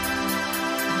soon.